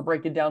guys were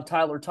breaking down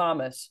Tyler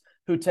Thomas,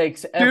 who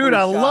takes every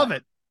I shot, love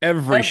it.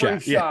 every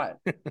shot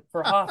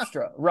for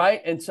Hofstra,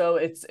 right? And so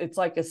it's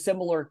like a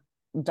similar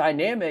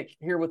dynamic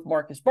here with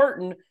Marcus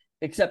Burton,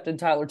 except in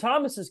Tyler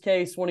Thomas's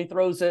case, when he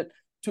throws it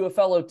to a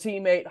fellow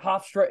teammate,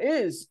 Hofstra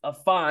is a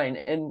fine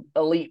and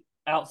elite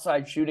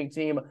outside shooting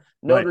team.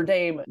 Notre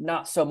Dame,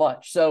 not so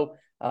much. So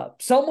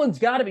someone's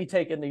got to be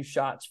taking these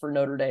shots for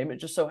Notre Dame. It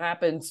just so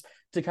happens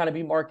to kind of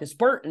be Marcus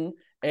Burton.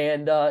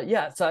 And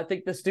so I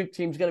think this Duke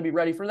team's going to be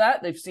ready for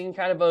that. They've seen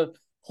kind of a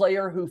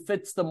player who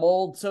fits the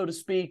mold, so to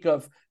speak,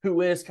 of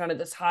who is kind of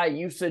this high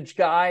usage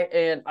guy.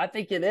 And I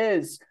think it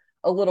is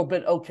a little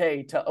bit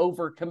okay to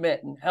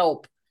overcommit and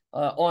help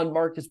on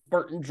Marcus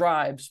Burton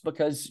drives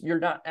because you're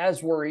not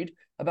as worried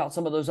about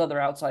some of those other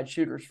outside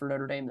shooters for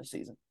Notre Dame this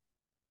season.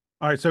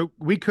 All right, so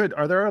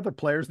are there other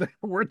players that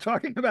we're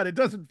talking about? It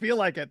doesn't feel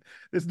like it.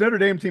 This Notre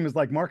Dame team is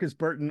like Marcus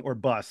Burton or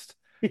bust,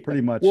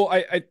 pretty much.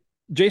 Well,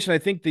 Jason, I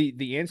think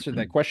the answer to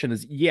that question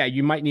is, yeah,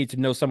 you might need to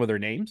know some of their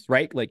names,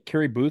 right? Like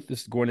Kerry Booth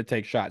is going to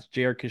take shots.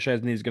 J.R.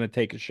 Kashesny is going to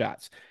take his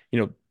shots.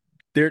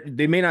 They're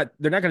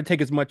not going to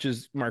take as much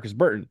as Marcus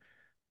Burton,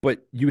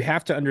 but you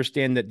have to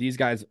understand that these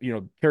guys,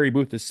 Kerry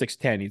Booth is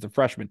 6'10". He's a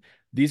freshman.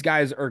 These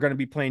guys are going to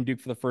be playing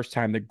Duke for the first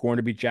time. They're going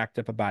to be jacked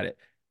up about it.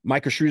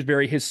 Micah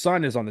Shrewsbury, his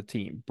son is on the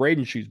team.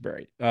 Braden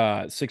Shrewsbury,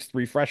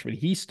 6'3" freshman.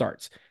 He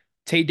starts.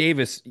 Tay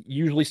Davis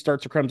usually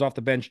starts or comes off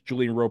the bench.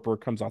 Julian Roper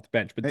comes off the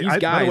bench. But these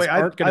guys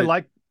aren't going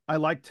to... I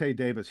like Tay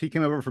Davis. He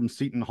came over from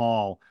Seton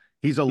Hall.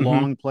 He's a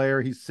long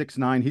player. He's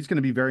 6'9". He's going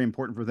to be very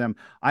important for them.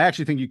 I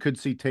actually think you could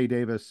see Tay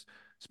Davis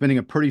spending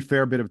a pretty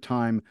fair bit of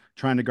time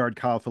trying to guard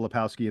Kyle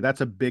Filipowski. That's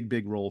a big,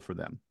 big role for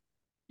them.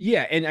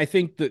 Yeah, and I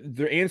think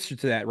the answer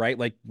to that, right?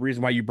 Like, the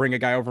reason why you bring a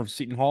guy over from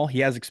Seton Hall, he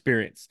has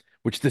experience,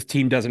 which this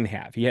team doesn't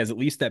have. He has at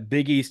least that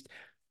Big East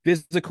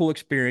physical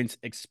experience.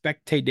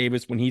 Expect Tay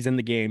Davis when he's in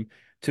the game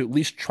to at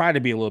least try to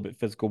be a little bit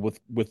physical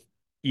with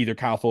either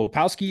Kyle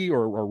Filipowski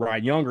or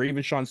Ryan Young or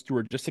even Sean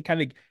Stewart, just to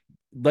kind of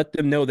let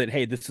them know that,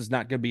 hey, this is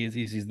not going to be as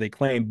easy as they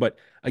claim. But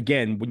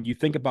again, when you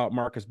think about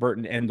Marcus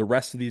Burton and the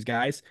rest of these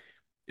guys,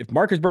 if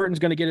Marcus Burton's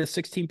going to get his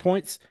 16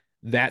 points,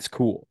 that's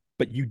cool.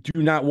 But you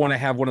do not want to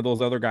have one of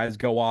those other guys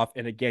go off.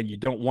 And again, you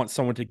don't want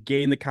someone to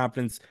gain the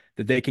confidence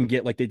that they can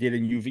get like they did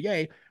in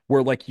UVA,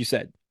 where, like you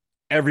said,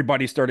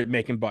 everybody started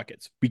making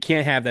buckets. We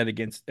can't have that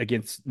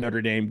against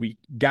Notre Dame. We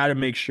got to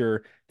make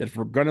sure that if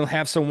we're going to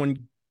have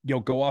someone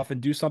go off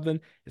and do something,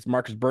 it's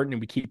Marcus Burton, and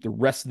we keep the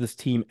rest of this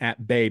team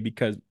at bay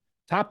because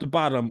top to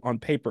bottom on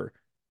paper,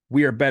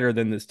 we are better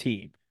than this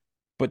team.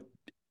 But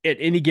at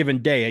any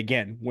given day,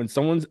 again, when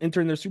someone's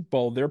entering their Super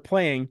Bowl, they're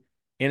playing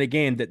in a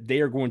game that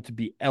they are going to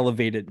be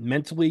elevated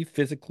mentally,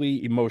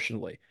 physically,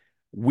 emotionally.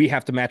 We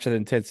have to match that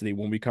intensity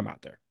when we come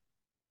out there.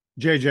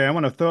 JJ, I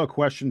want to throw a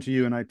question to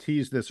you, and I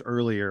teased this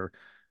earlier.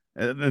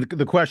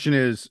 The question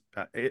is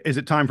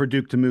it time for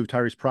Duke to move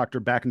Tyrese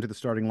Proctor back into the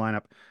starting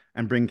lineup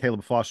and bring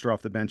Caleb Foster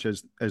off the bench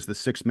as the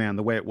sixth man,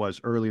 the way it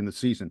was early in the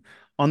season?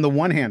 On the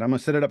one hand, I'm going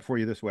to set it up for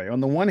you this way. On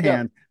the one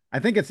hand, I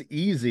think it's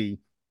easy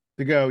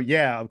to go,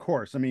 yeah, of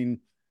course. I mean,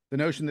 the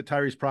notion that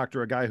Tyrese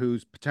Proctor, a guy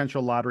who's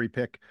potential lottery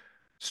pick,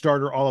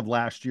 starter all of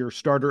last year,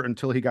 starter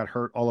until he got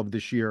hurt all of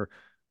this year,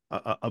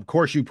 of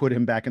course you put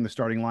him back in the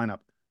starting lineup.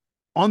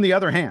 On the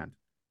other hand,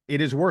 it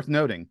is worth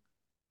noting,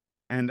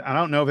 and I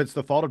don't know if it's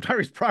the fault of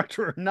Tyrese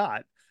Proctor or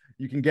not.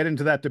 You can get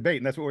into that debate,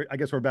 and that's what I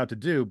guess we're about to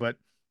do. But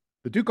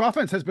the Duke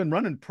offense has been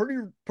running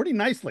pretty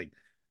nicely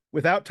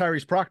without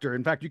Tyrese Proctor.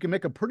 In fact, you can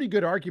make a pretty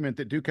good argument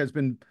that Duke has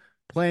been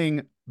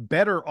playing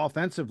better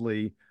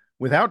offensively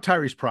without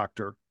Tyrese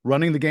Proctor,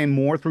 running the game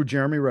more through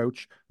Jeremy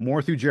Roach,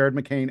 more through Jared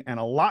McCain,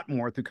 and a lot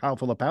more through Kyle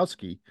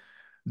Filipowski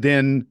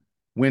than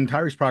when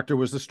Tyrese Proctor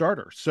was the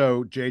starter.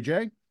 So,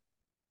 JJ,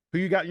 who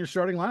you got in your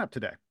starting lineup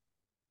today?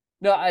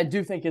 No, I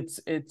do think it's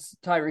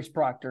Tyrese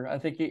Proctor. I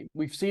think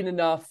we've seen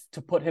enough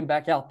to put him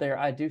back out there.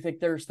 I do think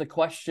there's the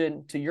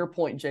question, to your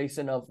point,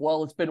 Jason, of,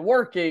 well, it's been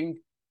working.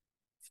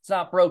 If it's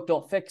not broke,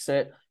 don't fix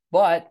it.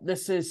 But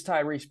this is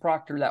Tyrese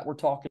Proctor that we're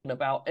talking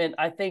about. And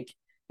I think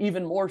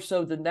even more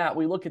so than that,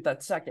 we look at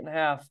that second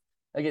half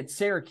against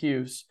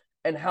Syracuse.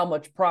 and how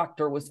much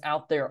Proctor was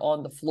out there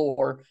on the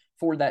floor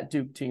for that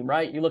Duke team,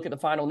 right? You look at the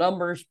final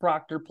numbers,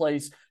 Proctor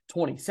plays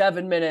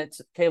 27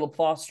 minutes, Caleb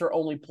Foster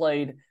only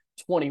played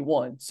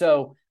 21.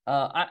 So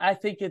I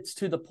think it's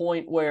to the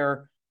point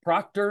where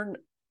Proctor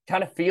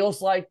kind of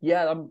feels like,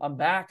 yeah, I'm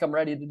back. I'm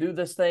ready to do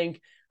this thing.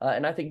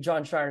 And I think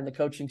Jon Scheyer and the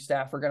coaching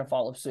staff are going to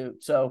follow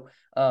suit. So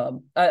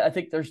I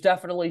think there's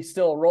definitely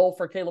still a role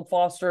for Caleb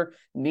Foster.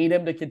 Need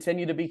him to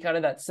continue to be kind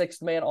of that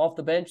sixth man off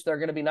the bench. There are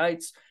going to be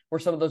nights where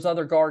some of those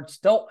other guards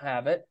don't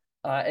have it.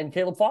 And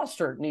Caleb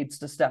Foster needs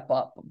to step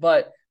up.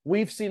 But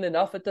we've seen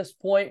enough at this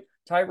point.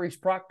 Tyrese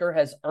Proctor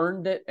has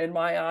earned it in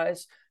my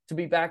eyes to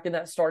be back in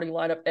that starting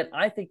lineup. And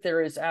I think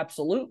there is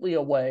absolutely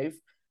a wave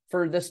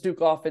for this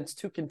Duke offense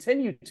to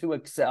continue to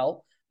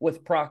excel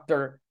with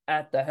Proctor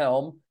at the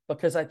helm,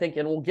 because I think,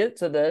 and we'll get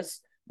to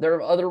this, there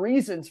are other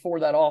reasons for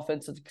that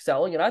offense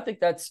excelling. And I think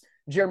that's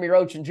Jeremy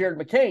Roach and Jared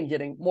McCain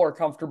getting more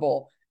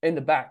comfortable in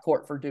the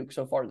backcourt for Duke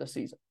so far this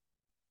season.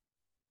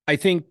 I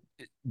think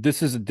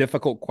this is a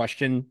difficult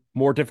question,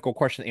 more difficult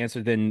question to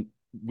answer than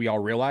we all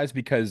realize,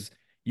 because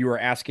you are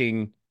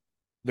asking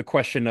the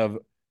question of,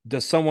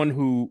 does someone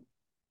who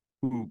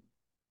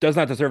does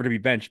not deserve to be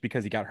benched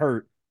because he got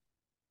hurt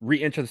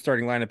re-enter the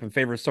starting lineup in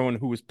favor of someone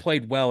who has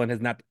played well and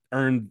has not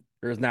earned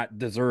or has not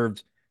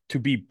deserved to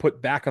be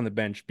put back on the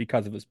bench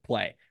because of his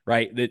play,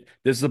 right? That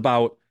this is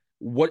about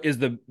what is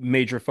the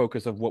major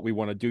focus of what we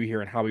want to do here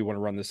and how we want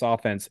to run this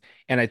offense.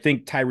 And I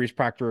think Tyrese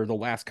Proctor, the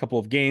last couple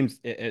of games,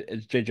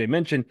 as JJ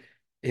mentioned,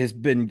 has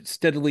been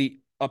steadily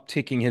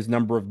upticking his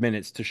number of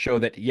minutes to show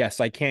that, yes,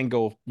 I can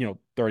go,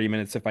 30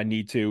 minutes if I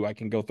need to. I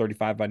can go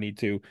 35 if I need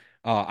to.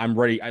 I'm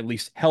ready, at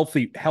least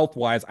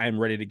health-wise, I'm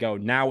ready to go.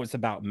 Now it's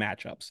about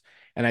matchups.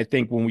 And I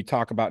think when we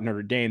talk about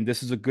Notre Dame,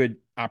 this is a good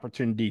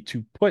opportunity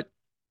to put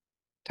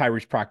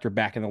Tyrese Proctor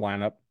back in the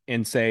lineup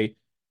and say,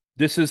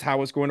 this is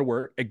how it's going to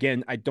work.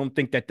 Again, I don't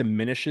think that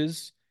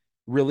diminishes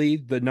really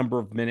the number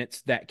of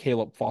minutes that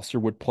Caleb Foster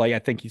would play. I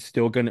think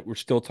we're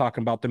still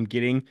talking about them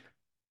getting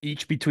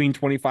each between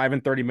 25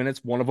 and 30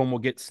 minutes. One of them will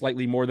get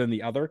slightly more than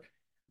the other.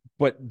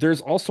 But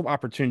there's also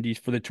opportunities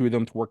for the two of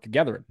them to work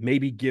together.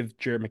 Maybe give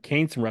Jared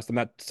McCain some rest. I'm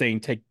not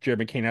saying take Jared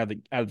McCain out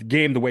of the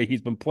game the way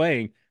he's been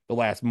playing the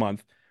last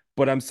month,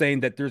 but I'm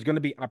saying that there's going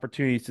to be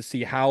opportunities to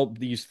see how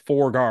these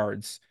four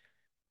guards,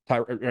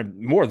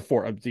 more than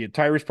four,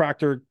 Tyrese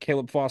Proctor,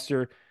 Caleb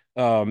Foster,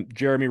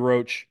 Jeremy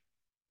Roach,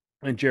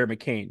 and Jared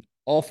McCain,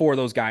 all four of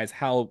those guys,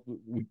 how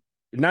we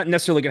not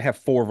necessarily going to have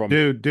four of them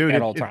dude,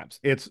 at all times.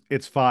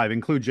 It's five.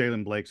 Include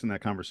Jalen Blakes in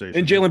that conversation.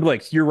 And Jalen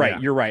Blakes, you're right. Yeah.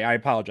 You're right. I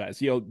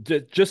apologize.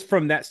 Just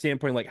from that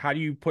standpoint, like, how do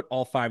you put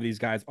all five of these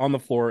guys on the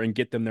floor and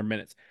get them their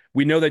minutes?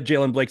 We know that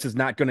Jalen Blakes is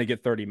not going to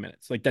get 30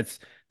 minutes. Like it's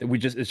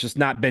just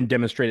not been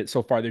demonstrated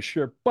so far this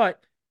year.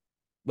 But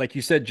like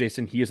you said,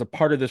 Jason, he is a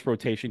part of this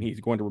rotation. He's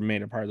going to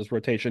remain a part of this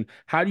rotation.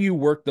 How do you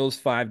work those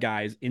five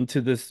guys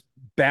into this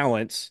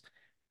balance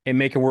and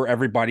make it where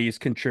everybody is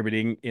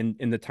contributing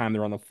in the time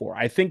they're on the floor?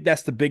 I think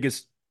that's the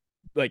biggest,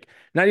 like,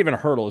 not even a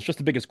hurdle. It's just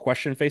the biggest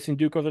question facing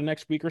Duke over the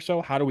next week or so.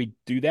 How do we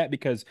do that?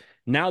 Because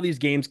now these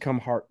games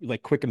come hard,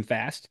 like quick and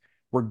fast.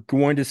 We're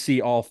going to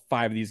see all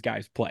five of these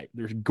guys play.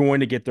 They're going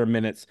to get their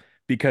minutes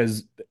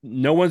because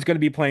no one's going to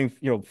be playing,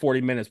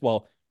 40 minutes.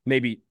 Well,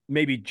 maybe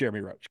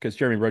Jeremy Roach, because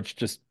Jeremy Roach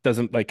just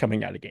doesn't like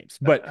coming out of games.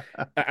 But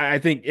I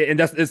think, and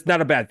it's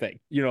not a bad thing.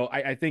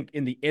 I think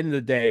in the end of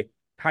the day,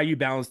 how you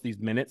balance these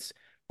minutes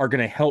are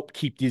going to help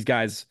keep these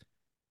guys,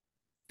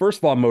 first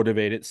of all,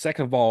 motivated,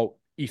 second of all,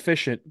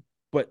 efficient,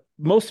 but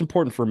most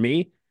important for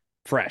me,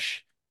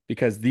 fresh.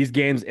 Because these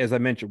games, as I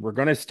mentioned, we're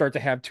going to start to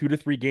have 2 to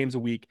 3 games a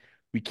week.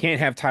 We can't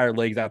have tired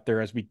legs out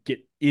there as we get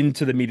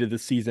into the meat of the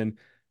season.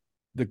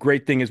 The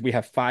great thing is we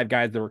have 5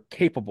 guys that are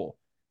capable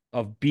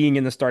of being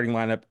in the starting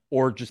lineup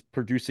or just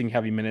producing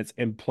heavy minutes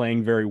and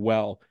playing very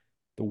well.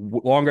 The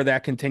longer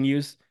that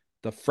continues,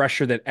 the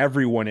fresher that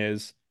everyone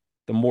is,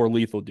 the more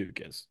lethal Duke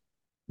is.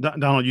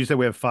 Donald, you said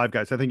we have 5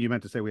 guys. I think you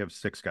meant to say we have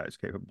 6 guys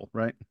capable,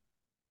 right?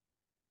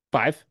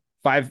 Five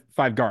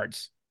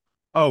guards.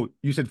 Oh,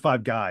 you said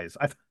 5 guys.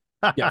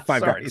 Yeah,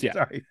 5 guards. Yeah.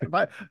 Sorry.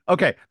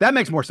 Okay, that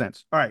makes more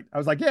sense. All right. I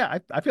was like, yeah,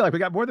 I feel like we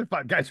got more than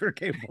 5 guys who are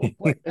capable.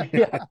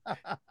 Yeah.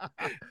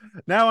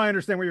 Now I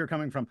understand where you're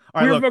coming from.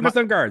 All We right, were focused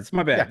on guards.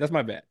 My bad. Yeah. That's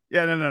my bad.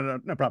 Yeah,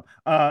 no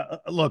problem.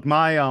 Look,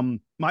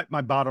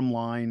 my bottom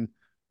line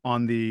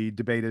on the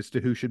debate as to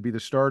who should be the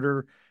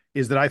starter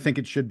is that I think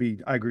it should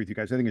be, I agree with you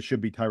guys. I think it should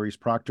be Tyrese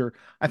Proctor.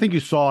 I think you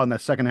saw in the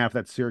second half of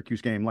that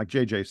Syracuse game, like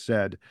JJ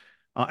said,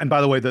 and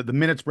by the way, the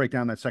minutes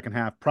breakdown that second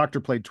half,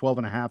 Proctor played 12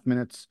 and a half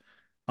minutes,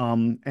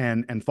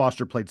 and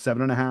Foster played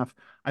 7.5.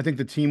 I think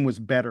the team was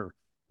better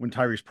when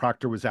Tyrese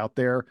Proctor was out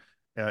there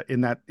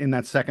in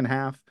that second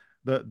half.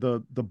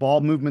 The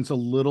ball movement's a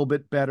little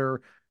bit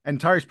better, and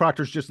Tyrese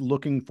Proctor's just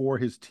looking for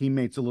his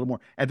teammates a little more.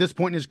 At this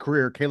point in his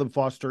career, Caleb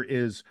Foster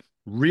is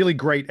really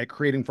great at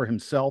creating for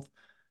himself,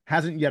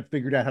 hasn't yet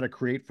figured out how to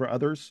create for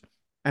others,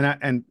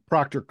 and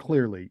Proctor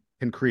clearly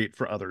can create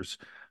for others.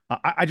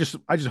 I just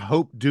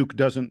hope Duke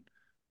doesn't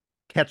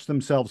catch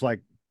themselves like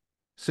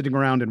sitting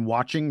around and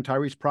watching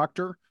Tyrese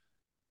Proctor,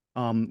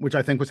 which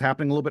I think was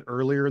happening a little bit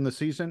earlier in the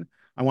season.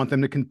 I want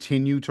them to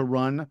continue to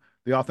run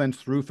the offense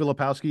through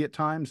Filipowski at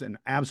times and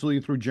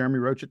absolutely through Jeremy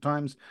Roach at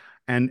times,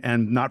 and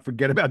not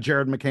forget about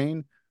Jared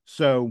McCain.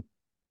 So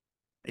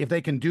if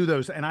they can do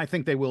those, and I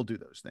think they will do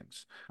those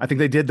things. I think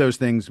they did those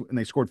things and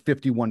they scored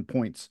 51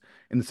 points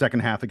in the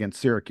second half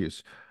against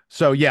Syracuse.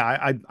 So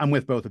yeah, I'm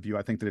with both of you.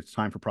 I think that it's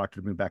time for Proctor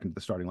to move back into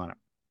the starting lineup.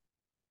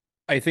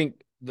 I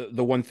think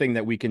the one thing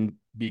that we can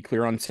be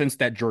clear on since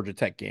that Georgia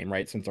Tech game,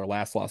 right? Since our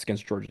last loss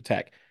against Georgia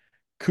Tech,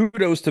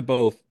 kudos to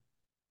both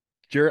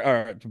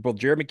Jared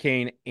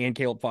McCain and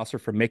Caleb Foster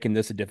for making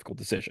this a difficult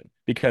decision,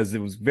 because it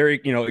was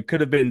very, it could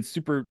have been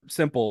super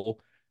simple.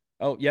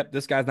 Oh, yep,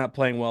 this guy's not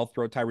playing well.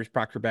 Throw Tyrese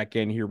Proctor back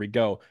in. Here we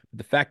go. But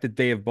the fact that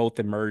they have both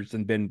emerged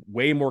and been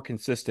way more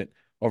consistent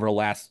over the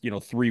last,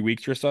 3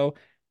 weeks or so,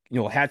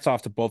 hats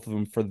off to both of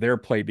them for their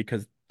play,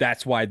 because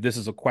that's why this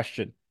is a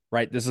question,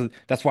 right?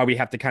 That's why we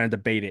have to kind of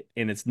debate it,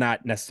 and it's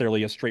not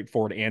necessarily a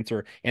straightforward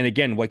answer. And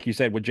again, like you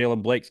said, with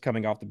Jalen Blake's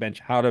coming off the bench,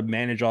 how to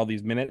manage all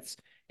these minutes,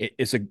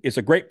 it's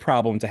a great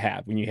problem to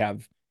have when you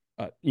have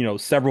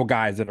several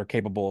guys that are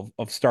capable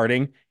of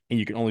starting, and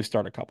you can only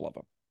start a couple of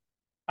them.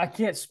 I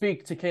can't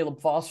speak to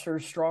Caleb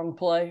Foster's strong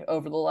play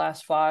over the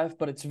last 5,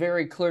 but it's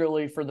very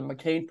clearly for the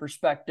McCain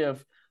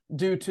perspective,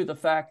 due to the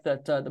fact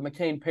that the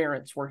McCain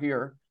parents were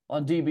here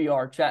on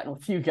DBR chatting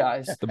with you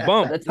guys. The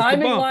bump. The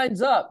timing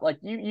lines up. Like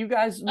you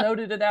guys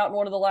noted it out in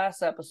one of the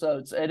last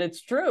episodes, and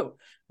it's true.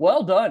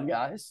 Well done,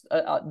 guys.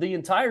 The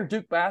entire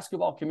Duke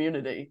basketball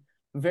community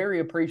very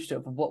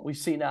appreciative of what we've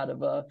seen out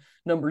of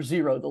number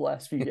 0 the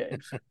last few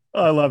games.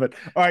 I love it.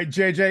 All right,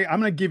 JJ,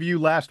 I'm going to give you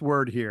last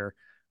word here.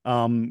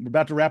 We're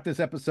about to wrap this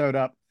episode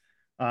up.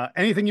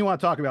 Anything you want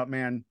to talk about,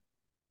 man?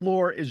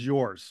 Floor is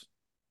yours.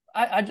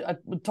 I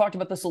talked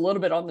about this a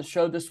little bit on the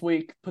show this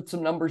week, put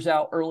some numbers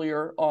out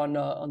earlier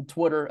on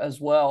Twitter as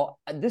well.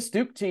 This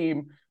Duke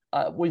team,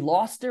 we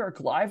lost Derek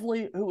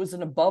Lively, who was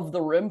an above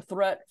the rim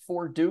threat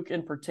for Duke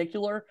in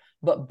particular,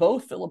 but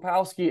both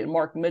Filipowski and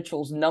Mark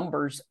Mitchell's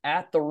numbers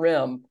at the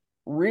rim,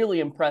 really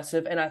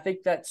impressive. And I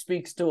think that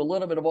speaks to a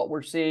little bit of what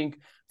we're seeing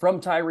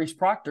from Tyrese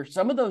Proctor.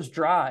 Some of those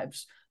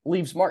drives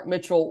leaves Mark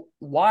Mitchell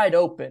wide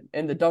open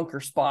in the dunker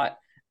spot,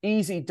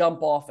 easy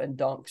dump off and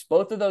dunks.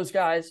 Both of those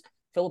guys,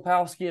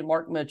 Filipowski and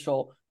Mark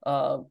Mitchell.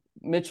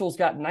 Mitchell's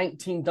got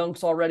 19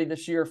 dunks already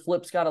this year.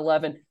 Flip's got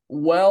 11,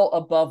 well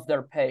above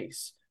their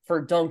pace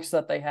for dunks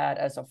that they had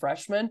as a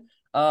freshman.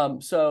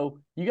 So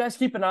you guys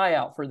keep an eye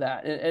out for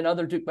that, and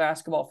other Duke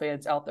basketball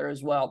fans out there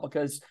as well,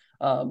 because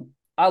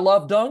I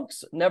love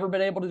dunks. Never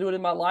been able to do it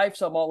in my life,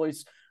 so I'm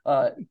always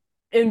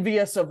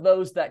envious of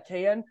those that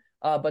can.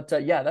 But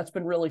yeah, that's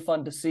been really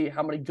fun to see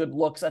how many good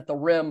looks at the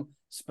rim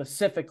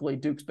specifically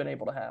Duke's been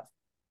able to have.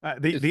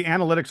 The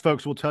analytics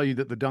folks will tell you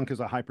that the dunk is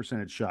a high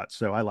percentage shot,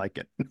 so I like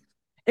it.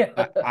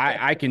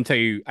 I can tell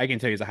you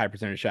it's a high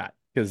percentage shot,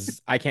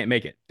 because I can't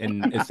make it,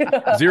 and it's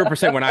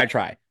 0% when I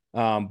try.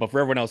 But for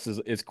everyone else,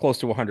 is close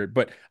to 100.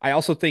 But I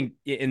also think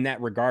in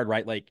that regard,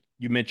 right? Like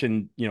you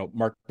mentioned,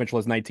 Mark Mitchell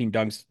has 19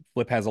 dunks,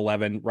 Flip has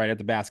 11 right at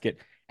the basket.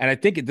 And I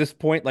think at this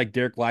point, like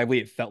Derek Lively,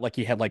 it felt like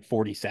he had like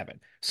 47.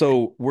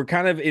 So we're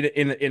kind of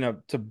in a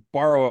to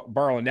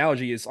borrow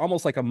analogy, it's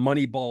almost like a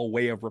money ball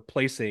way of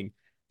replacing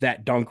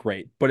that dunk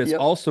rate. But it's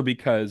also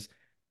because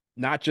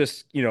not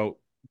just,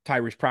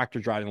 Tyrese Proctor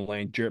driving the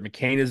lane, Jared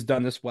McCain has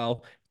done this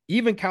well.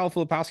 Even Kyle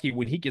Filipowski,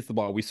 when he gets the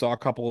ball, we saw a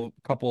couple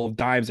of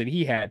dimes that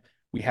he had.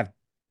 We have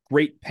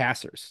great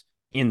passers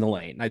in the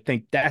lane. I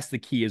think that's the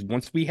key, is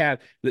once we have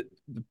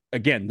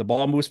the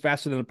ball moves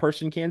faster than a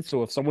person can.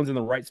 So if someone's in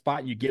the right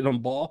spot, you get on the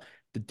ball,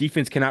 the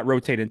defense cannot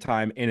rotate in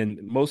time. And in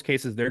most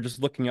cases, they're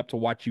just looking up to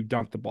watch you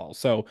dunk the ball.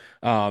 So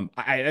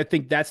I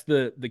think that's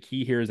the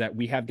key here, is that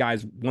we have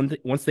guys,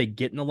 once they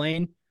get in the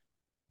lane,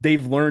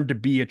 they've learned to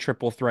be a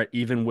triple threat,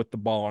 even with the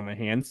ball on their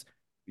hands.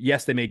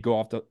 Yes, they may go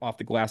off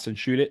the glass and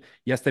shoot it.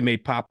 Yes, they may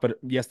pop it.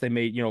 Yes, they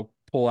may,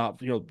 pull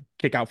out,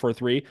 kick out for a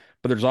 3,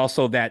 but there's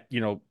also that,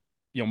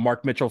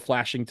 Mark Mitchell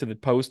flashing to the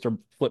post, or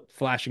Flip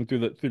flashing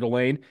through the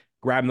lane,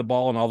 grabbing the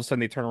ball, and all of a sudden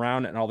they turn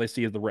around and all they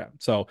see is the rim.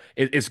 So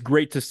it's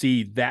great to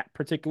see that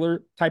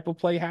particular type of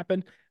play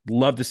happen.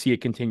 Love to see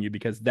it continue,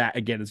 because that,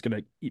 again, is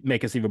going to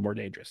make us even more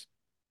dangerous.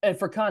 And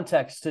for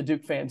context to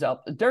Duke fans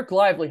out, Derek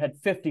Lively had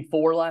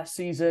 54 last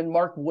season.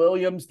 Mark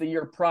Williams the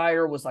year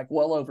prior was like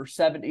well over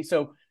 70.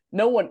 So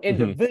no one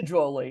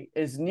individually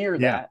is near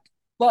that,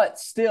 but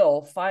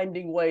still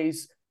finding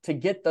ways to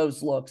get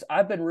those looks,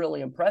 I've been really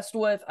impressed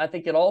with. I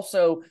think it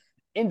also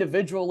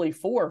individually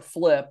for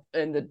Flip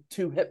and the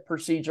 2-hip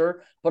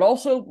procedure, but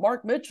also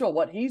Mark Mitchell,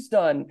 what he's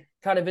done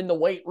kind of in the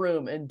weight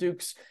room and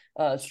Duke's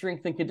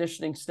strength and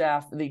conditioning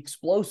staff, the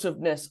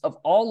explosiveness of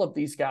all of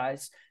these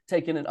guys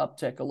taking an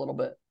uptick a little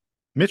bit.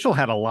 Mitchell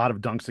had a lot of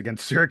dunks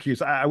against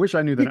Syracuse. I wish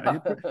I knew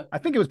that. Yeah. I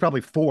think it was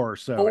probably 4 or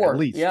so, 4, at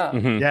least. Yeah.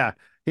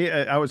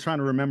 Yeah. I was trying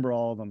to remember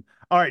all of them.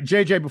 All right,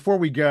 JJ, before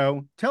we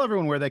go, tell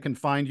everyone where they can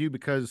find you,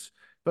 because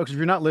folks, if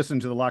you're not listening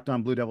to the Locked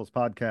On Blue Devils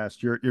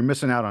podcast, you're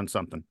missing out on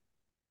something.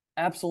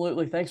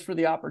 Absolutely. Thanks for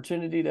the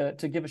opportunity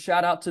to give a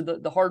shout out to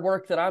the hard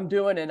work that I'm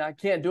doing. And I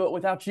can't do it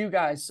without you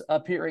guys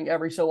appearing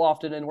every so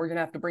often. And we're going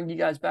to have to bring you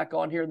guys back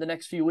on here in the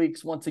next few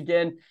weeks once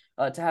again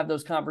to have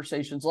those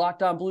conversations.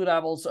 Locked On Blue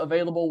Devils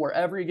available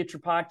wherever you get your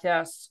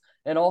podcasts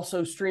and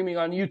also streaming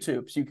on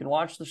YouTube. So you can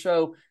watch the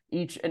show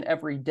each and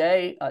every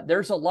day.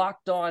 There's a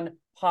Locked On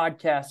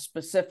podcast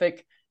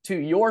specific to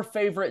your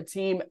favorite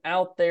team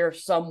out there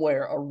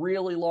somewhere, a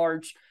really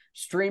large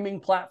streaming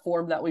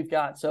platform that we've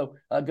got. So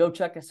go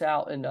check us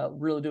out, and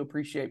really do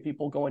appreciate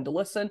people going to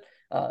listen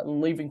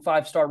and leaving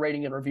 5-star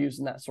rating and reviews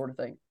and that sort of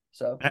thing.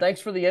 So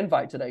thanks for the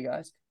invite today,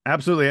 guys.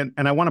 Absolutely.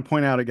 And I want to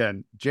point out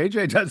again,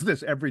 JJ does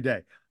this every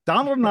day.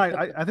 Donald and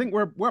I think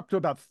we're up to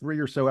about 3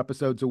 or so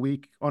episodes a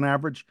week on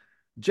average.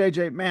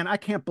 JJ, man, I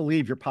can't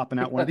believe you're popping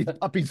out one of these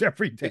puppies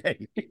every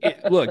day.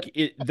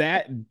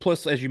 That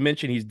plus, as you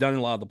mentioned, he's done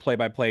a lot of the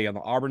play-by-play on the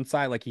Auburn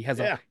side. Like he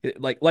has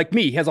like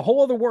me, he has a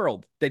whole other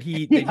world that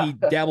he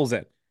dabbles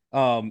in.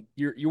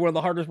 You're one of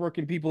the hardest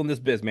working people in this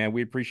biz, man.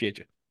 We appreciate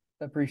you.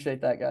 I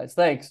appreciate that, guys.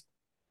 Thanks.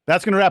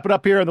 That's going to wrap it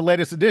up here in the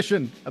latest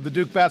edition of the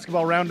Duke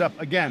Basketball Roundup.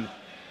 Again,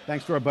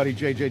 thanks to our buddy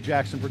JJ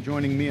Jackson for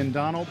joining me and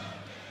Donald.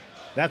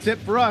 That's it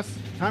for us.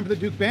 Time for the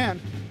Duke Band.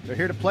 They're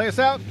here to play us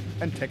out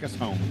and take us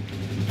home.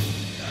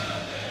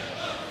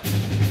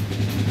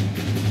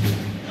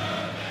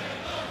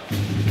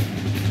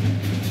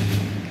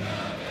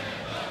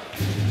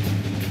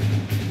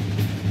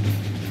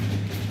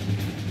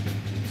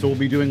 So we'll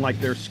be doing like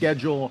their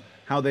schedule,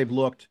 how they've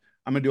looked.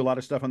 I'm going to do a lot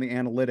of stuff on the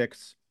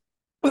analytics.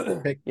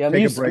 I'm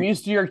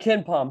used to your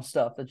KenPom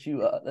stuff that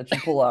you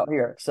pull out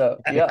here.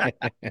 So yeah,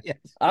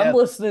 I'm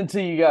listening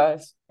to you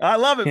guys. I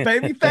love it,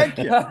 baby. Thank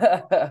you.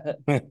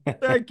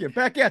 Thank you.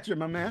 Back at you,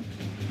 my man.